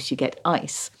water, of course you get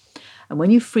ice, and when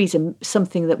you freeze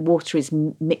something that water is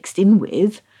mixed in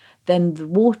with, then the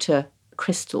water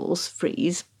crystals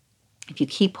freeze. If you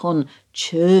keep on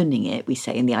churning it, we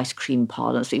say in the ice cream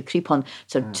parlance, so you keep on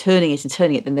sort of turning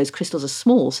it, then those crystals are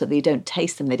small so that you don't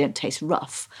taste them, they don't taste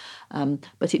rough.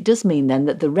 But it does mean then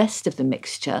that the rest of the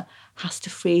mixture has to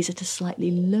freeze at a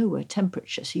slightly lower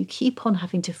temperature. So you keep on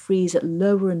having to freeze at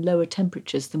lower and lower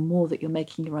temperatures the more that you're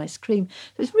making your ice cream.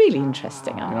 So it's really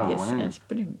interesting. It's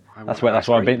brilliant. That's where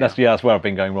I've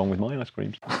been going wrong with my ice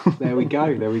creams. There we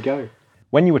go.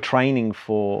 When you were training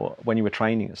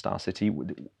at Star City,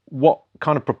 what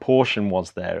kind of proportion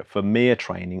was there for Mir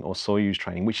training or Soyuz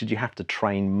training? Which did you have to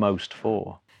train most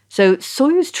for? So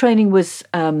Soyuz training was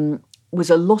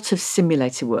a lot of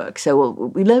simulator work. So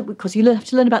we learned, because you have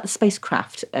to learn about the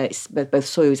spacecraft, both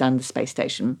Soyuz and the space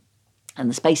station. And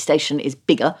the space station is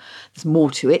bigger. There's more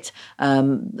to it.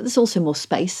 There's also more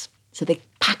space. So they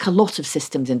pack a lot of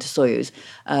systems into Soyuz.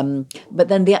 But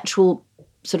then the actual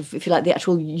sort of, if you like, the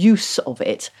actual use of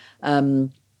it, of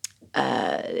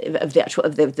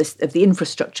the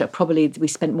infrastructure, probably we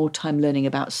spent more time learning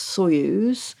about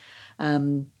Soyuz.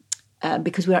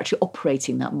 Because we're actually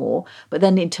operating that more. But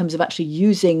then in terms of actually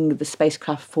using the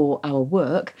spacecraft for our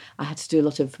work, I had to do a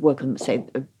lot of work on, say,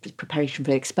 preparation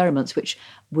for experiments, which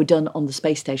were done on the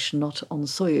space station, not on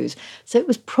Soyuz. So it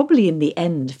was probably in the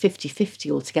end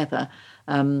 50-50 altogether.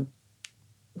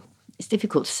 It's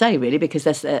difficult to say, really, because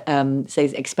there's say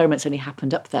experiments only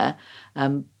happened up there.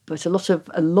 But a lot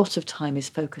of time is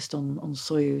focused on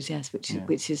Soyuz, yes, which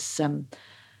is... and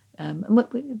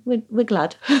we're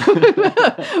glad.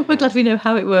 We're glad we know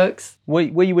how it works.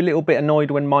 Were you a little bit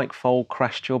annoyed when Mike Foale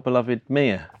crashed your beloved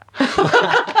Mir?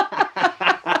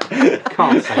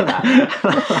 Can't say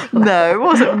that. No, it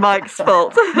wasn't Mike's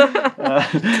fault.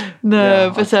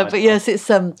 But yes, it's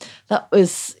that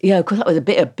was of course that was a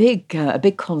big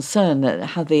concern, that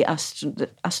how the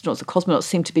astronauts, the cosmonauts,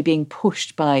 seemed to be being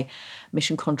pushed by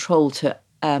mission control to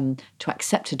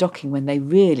accept a docking when they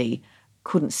really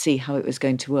couldn't see how it was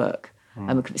going to work.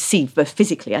 See both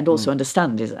physically and also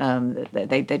understand is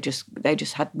they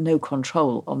just had no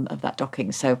control of that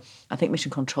docking. So I think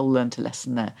mission control learned a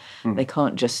lesson there. They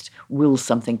can't just will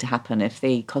something to happen. If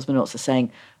the cosmonauts are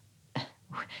saying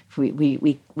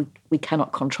we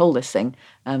cannot control this thing,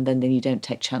 then you don't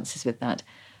take chances with that.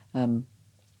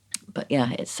 But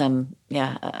yeah, it's it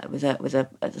was a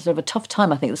sort of a tough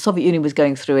time. I think the Soviet Union was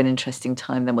going through an interesting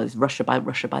time. Then was Russia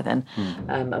by then,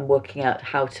 and working out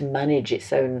how to manage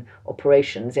its own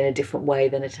operations in a different way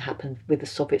than it happened with the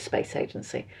Soviet Space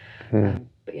Agency. But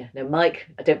yeah, no, Mike,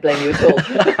 I don't blame you at all.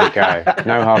 Okay,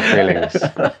 no hard feelings.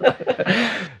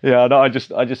 Yeah, no, I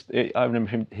remember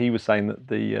him. He was saying that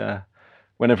the.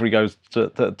 Whenever he goes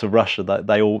to Russia, that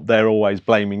they're always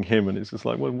blaming him, and it's just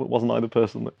like, well, wasn't I the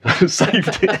person that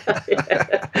saved it?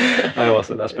 I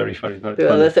also, that's very funny.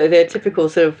 Well, so they're typical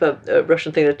sort of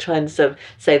Russian thing. They try and sort of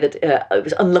say that it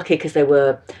was unlucky because there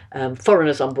were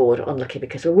foreigners on board, or unlucky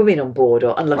because there were women on board,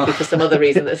 or unlucky for some other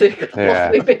reason that could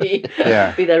possibly be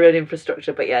their own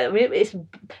infrastructure. But yeah, I mean, it's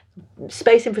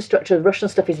space infrastructure. Russian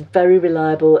stuff is very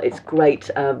reliable. It's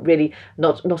great. Really,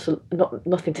 not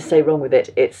nothing to say wrong with it.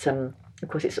 It's of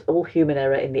course, it's all human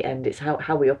error in the end. It's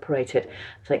how we operate it.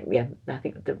 I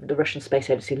think the Russian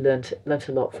Space Agency learnt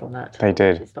a lot from that. They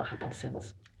did. It's not happened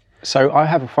since. So I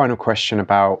have a final question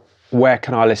about where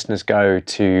can our listeners go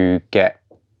to get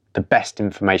the best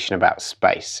information about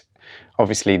space?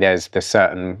 Obviously, there's there's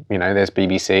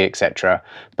BBC, etc.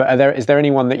 But is there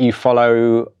anyone that you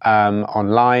follow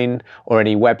online, or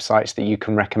any websites that you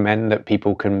can recommend that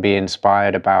people can be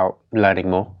inspired about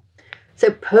learning more? So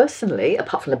personally,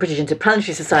 apart from the British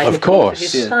Interplanetary Society, of course,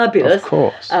 which is fabulous, of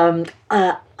course,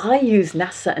 I use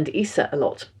NASA and ESA a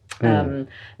lot. Now,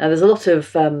 there's a lot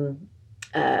of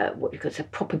what you could say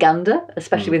propaganda,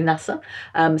 especially with NASA.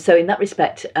 So in that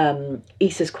respect,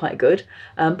 ESA is quite good.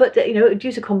 But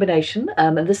use a combination.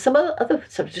 And there's some other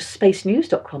sort of just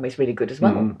spacenews.com is really good as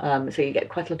well. So you get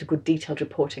quite a lot of good detailed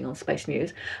reporting on space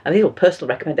news. And these are all personal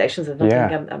recommendations. I'm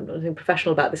nothing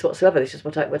professional about this whatsoever. This is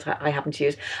what I happen to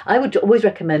use. I would always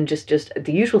recommend just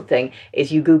the usual thing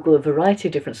is you Google a variety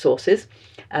of different sources.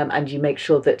 And you make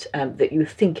sure that you're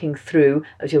thinking through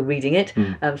as you're reading it,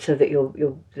 so that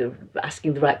you're asking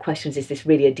the right questions. Is this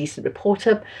really a decent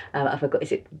reporter? Have I got?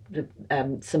 Is it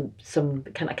some?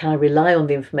 Can I rely on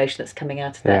the information that's coming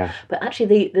out of there? Yeah. But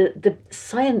actually, the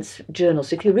science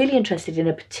journals. If you're really interested in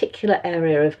a particular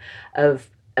area of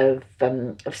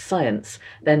science,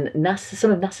 then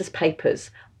some of NASA's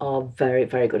papers are very,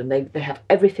 very good, and they have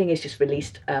everything is just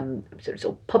released. So it's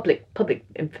all public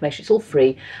information. It's all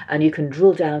free, and you can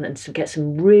drill down and get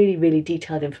some really, really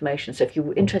detailed information. So if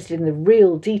you're interested in the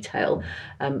real detail,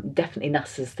 definitely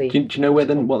NASA's the. Do you know what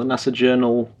the NASA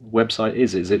Journal website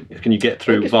is? Can you get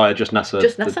through via just NASA?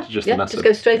 Just NASA. Just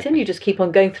go straight in. You just keep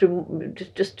on going through,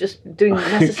 just doing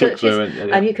NASA searches,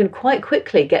 and you can quite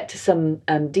quickly get to some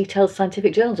detailed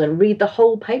scientific journals and read the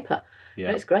whole paper. Yeah,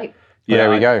 and it's great. Well,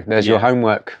 there we go. There's your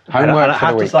homework. And I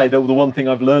have to say, the one thing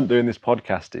I've learned doing this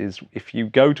podcast is if you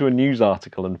go to a news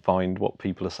article and find what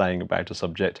people are saying about a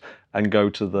subject and go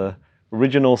to the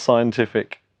original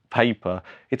scientific paper,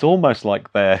 it's almost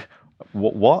like they're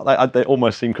they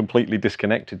almost seem completely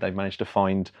disconnected. They've managed to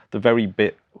find the very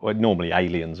bit, well, normally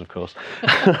aliens, of course.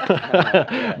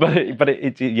 I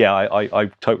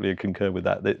totally concur with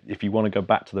that. That if you want to go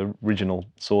back to the original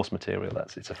source material,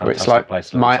 it's a fantastic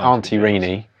place. My Auntie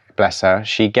Rini, bless her,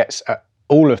 she gets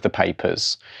all of the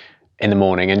papers in the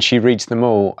morning, and she reads them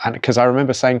all. And because I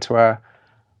remember saying to her,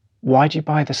 "Why'd you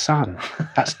buy The Sun?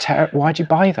 That's terrible. Why'd you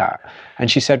buy that?"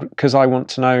 And she said, "Because I want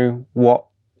to know what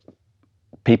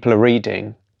people are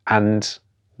reading and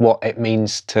what it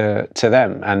means to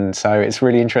them." And so it's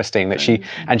really interesting that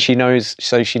she knows,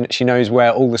 so she knows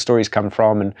where all the stories come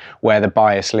from and where the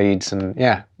bias leads, and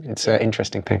yeah, it's an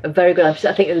interesting thing. Very good. I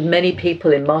think there's many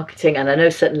people in marketing, and I know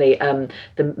certainly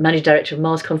the managing director of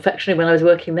Mars Confectionery, when I was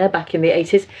working there back in the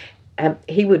 80s,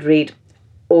 he would read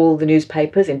all the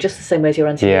newspapers in just the same way as your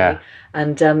auntie. Yeah.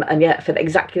 And yeah, for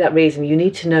exactly that reason, you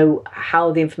need to know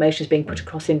how the information is being put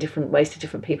across in different ways to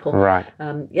different people. Right.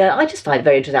 Yeah, I just find it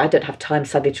very interesting. I don't have time,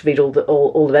 sadly, to read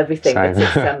all of everything. Same. But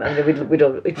it's, I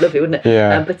mean, it's lovely, wouldn't it?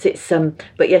 Yeah. But it's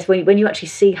but yes, when you actually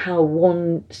see how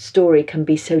one story can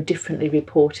be so differently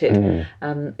reported,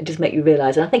 it does make you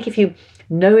realise. And I think if you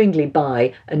knowingly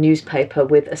buy a newspaper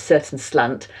with a certain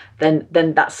slant, then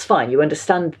that's fine. You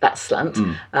understand that slant,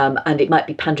 and it might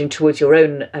be pandering towards your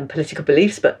own political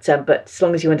beliefs, but as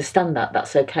long as you understand that,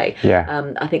 that's okay.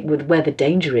 Yeah. I think where the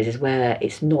danger is where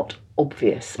it's not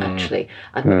obvious, actually.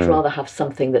 I'd much rather have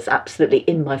something that's absolutely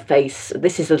in my face.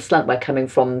 This is the slant we're coming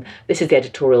from. This is the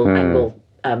editorial angle.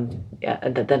 And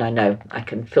then I know I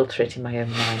can filter it in my own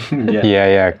mind.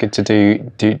 Yeah. Good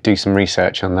to do some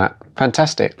research on that.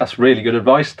 Fantastic. That's really good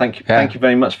advice. Thank you. Thank you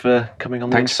very much for coming on.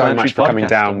 Thanks so much for coming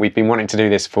down. We've been wanting to do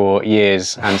this for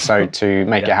years, and so to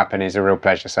make it happen is a real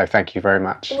pleasure. So thank you very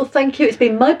much. Well, thank you. It's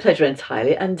been my pleasure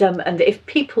entirely. And if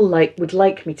people would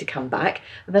like me to come back,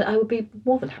 then I would be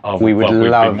more than happy. We would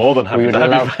love. Be more than happy. We would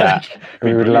love that.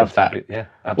 We would love that. Yeah,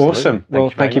 absolutely. Awesome. Well,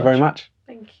 thank you very much.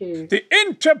 Thank you. The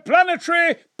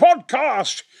Interplanetary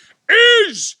Podcast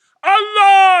is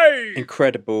alive!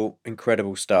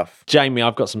 Incredible stuff. Jamie,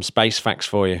 I've got some space facts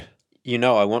for you. You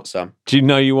know I want some. Do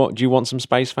you want some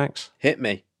space facts? Hit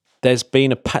me. There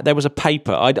was a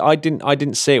paper. I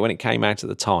didn't see it when it came out at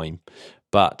the time,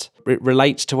 but it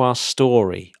relates to our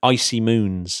story. Icy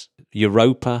moons,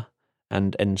 Europa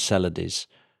and Enceladus.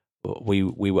 We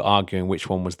were arguing which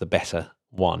one was the better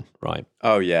one, right?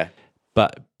 Oh yeah.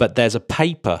 But there's a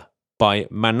paper by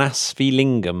Manasvi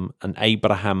Lingam and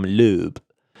Abraham Loeb.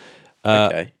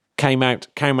 Came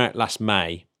out last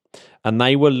May, and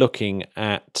they were looking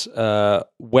at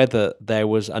whether there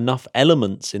was enough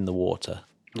elements in the water.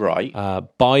 Right.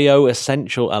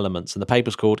 Bioessential elements, and the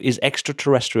paper's called "Is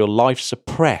Extraterrestrial Life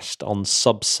Suppressed on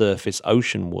Subsurface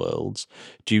Ocean Worlds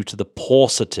Due to the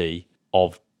Paucity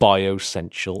of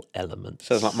Bioessential Elements?"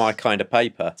 Sounds like my kind of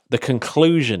paper. The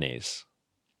conclusion is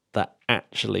that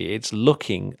actually it's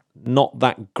looking not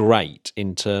that great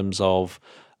in terms of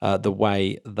the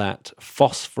way that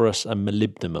phosphorus and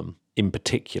molybdenum in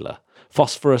particular,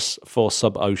 phosphorus for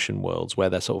sub-ocean worlds, where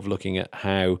they're sort of looking at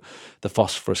how the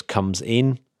phosphorus comes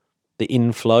in, the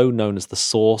inflow known as the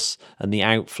source and the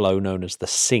outflow known as the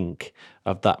sink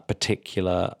of that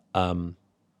particular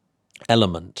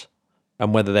element,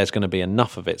 and whether there's going to be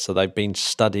enough of it. So they've been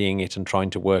studying it and trying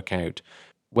to work out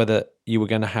whether you were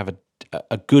going to have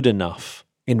a good enough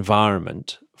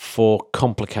environment for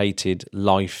complicated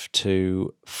life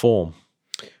to form.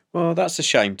 Well, that's a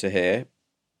shame to hear,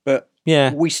 but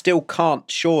yeah, we still can't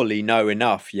surely know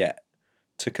enough yet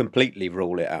to completely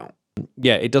rule it out.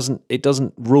 Yeah, it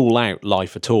doesn't rule out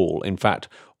life at all. In fact,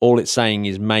 all it's saying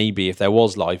is maybe if there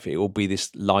was life, it will be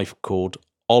this life called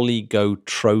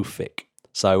oligotrophic.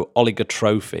 So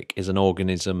oligotrophic is an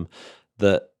organism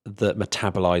that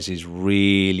metabolizes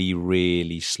really,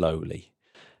 really slowly,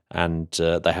 and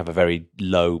they have a very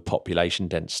low population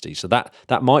density. So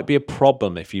that might be a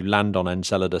problem if you land on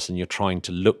Enceladus and you're trying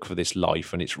to look for this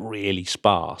life and it's really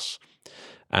sparse,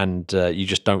 and you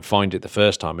just don't find it the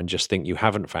first time and just think you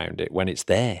haven't found it when it's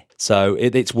there. So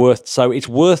it's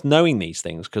worth knowing these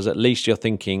things, because at least you're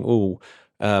thinking,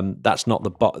 that's not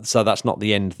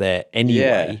the end there anyway.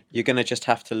 Yeah, you're going to just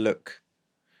have to look.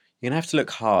 You're going to have to look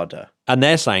harder. And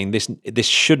they're saying this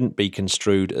shouldn't be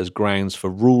construed as grounds for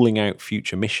ruling out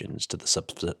future missions to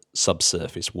the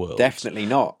subsurface world. Definitely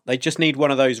not. They just need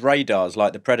one of those radars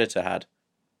like the Predator had.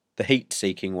 The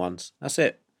heat-seeking ones. That's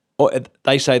it.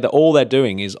 They say that all they're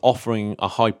doing is offering a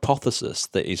hypothesis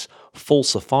that is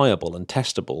falsifiable and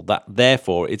testable, that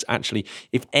therefore it's actually,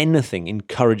 if anything,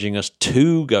 encouraging us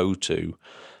to go to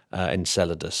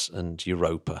Enceladus and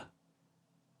Europa.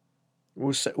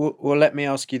 Well, let me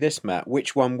ask you this, Matt.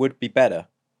 Which one would be better?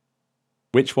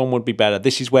 Which one would be better?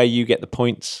 This is where you get the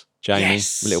points, Jamie.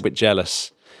 Yes. I'm a little bit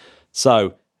jealous.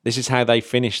 So this is how they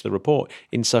finish the report.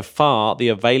 Insofar the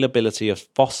availability of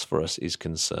phosphorus is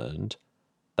concerned,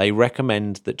 they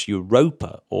recommend that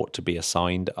Europa ought to be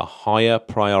assigned a higher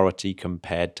priority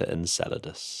compared to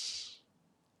Enceladus.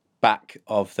 Back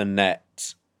of the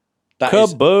net.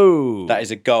 Kaboo! That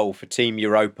is a goal for Team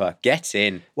Europa. Get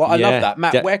in. Well, I love that.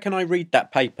 Matt, where can I read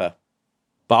that paper?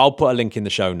 But I'll put a link in the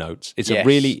show notes. It's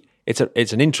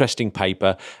it's an interesting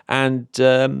paper, and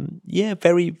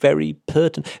very, very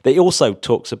pertinent. It also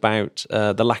talks about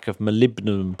the lack of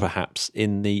molybdenum, perhaps,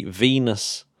 in the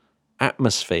Venus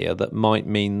atmosphere that might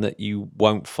mean that you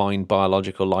won't find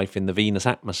biological life in the Venus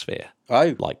atmosphere.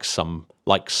 Oh, like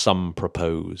some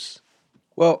propose.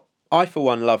 Well, I for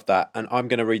one love that, and I'm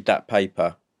going to read that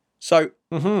paper. So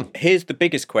here's the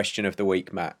biggest question of the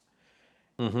week, Matt.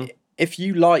 If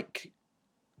you like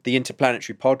the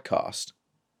Interplanetary podcast,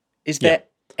 is there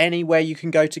anywhere you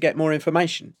can go to get more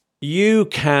information? You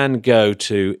can go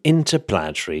to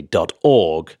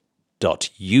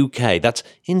interplanetary.org.uk. That's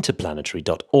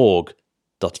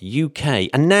interplanetary.org.uk.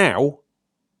 And now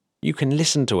you can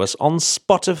listen to us on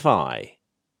Spotify.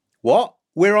 What?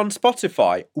 We're on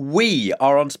Spotify. We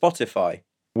are on Spotify.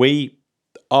 We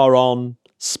are on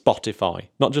Spotify.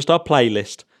 Not just our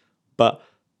playlist, but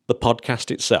the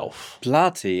podcast itself.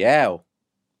 Bloody hell.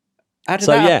 How did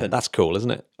that happen? That's cool, isn't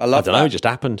it? I don't know, it just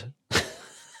happened.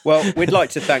 Well, we'd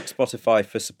like to thank Spotify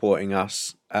for supporting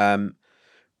us. They're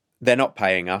not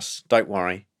paying us, don't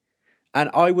worry.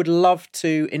 And I would love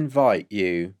to invite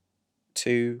you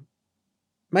to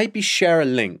maybe share a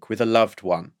link with a loved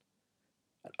one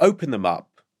and open them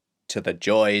up to the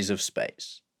joys of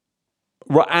space.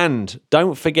 Right, and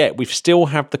don't forget, we still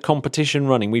have the competition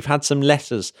running. We've had some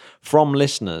letters from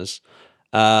listeners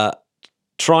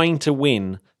trying to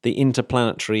win the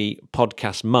Interplanetary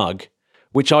podcast mug,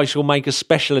 which I shall make a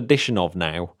special edition of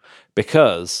now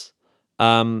because,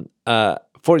 for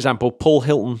example, Paul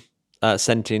Hilton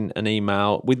sent in an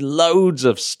email with loads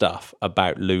of stuff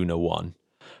about Luna 1.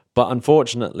 But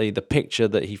unfortunately, the picture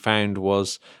that he found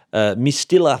was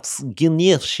Mistilats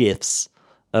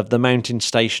of the mountain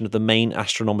station of the main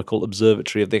astronomical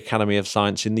observatory of the Academy of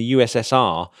Science in the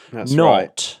USSR. That's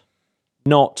right.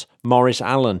 Not Morris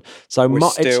Allen. So we're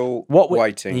still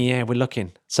waiting. Yeah, we're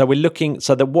looking. So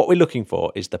what we're looking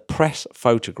for is the press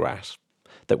photograph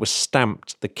that was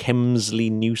stamped the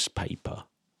Kemsley newspaper.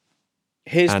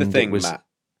 Here's the thing, Matt.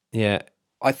 Yeah.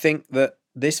 I think that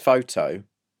this photo,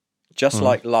 just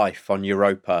like life on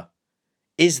Europa,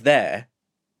 is there.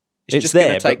 It's just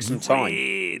going to take some time.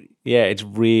 It's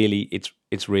really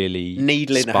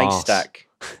needle in a haystack.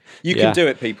 You can do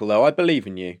it, people, though. I believe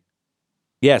in you.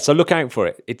 Yeah, so look out for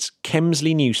it. It's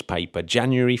Kemsley newspaper,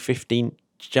 January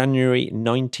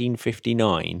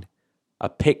 1959. A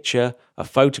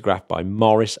photograph by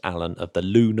Morris Allen of the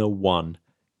Luna 1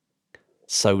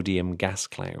 sodium gas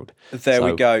cloud. There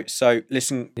we go. So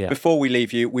listen, before we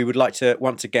leave you, we would like to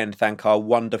once again thank our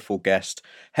wonderful guest,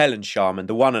 Helen Sharman,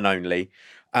 the one and only.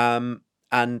 And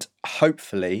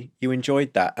hopefully you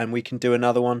enjoyed that and we can do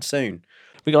another one soon.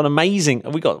 We got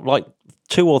like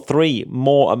 2 or 3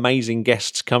 more amazing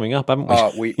guests coming up, haven't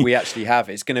we? Oh, we actually have.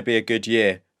 It's going to be a good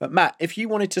year. But Matt, if you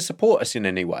wanted to support us in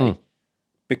any way,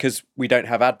 because we don't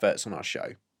have adverts on our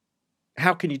show,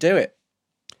 how can you do it?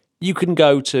 You can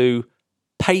go to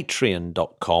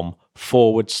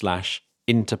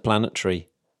patreon.com/interplanetary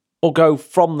or go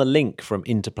from the link from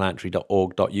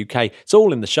interplanetary.org.uk. It's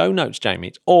all in the show notes, Jamie.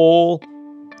 It's all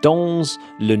dans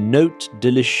le note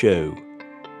de le show.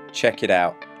 Check it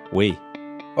out. Well,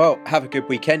 have a good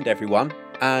weekend, everyone.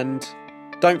 And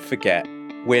don't forget,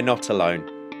 we're not alone.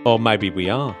 Or maybe we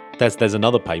are. There's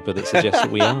another paper that suggests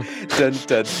that we are. Dun,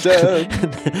 dun, dun.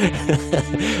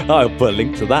 I'll put a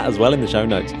link to that as well in the show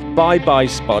notes. Bye-bye,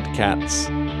 Spodcats.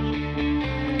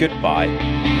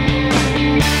 Goodbye.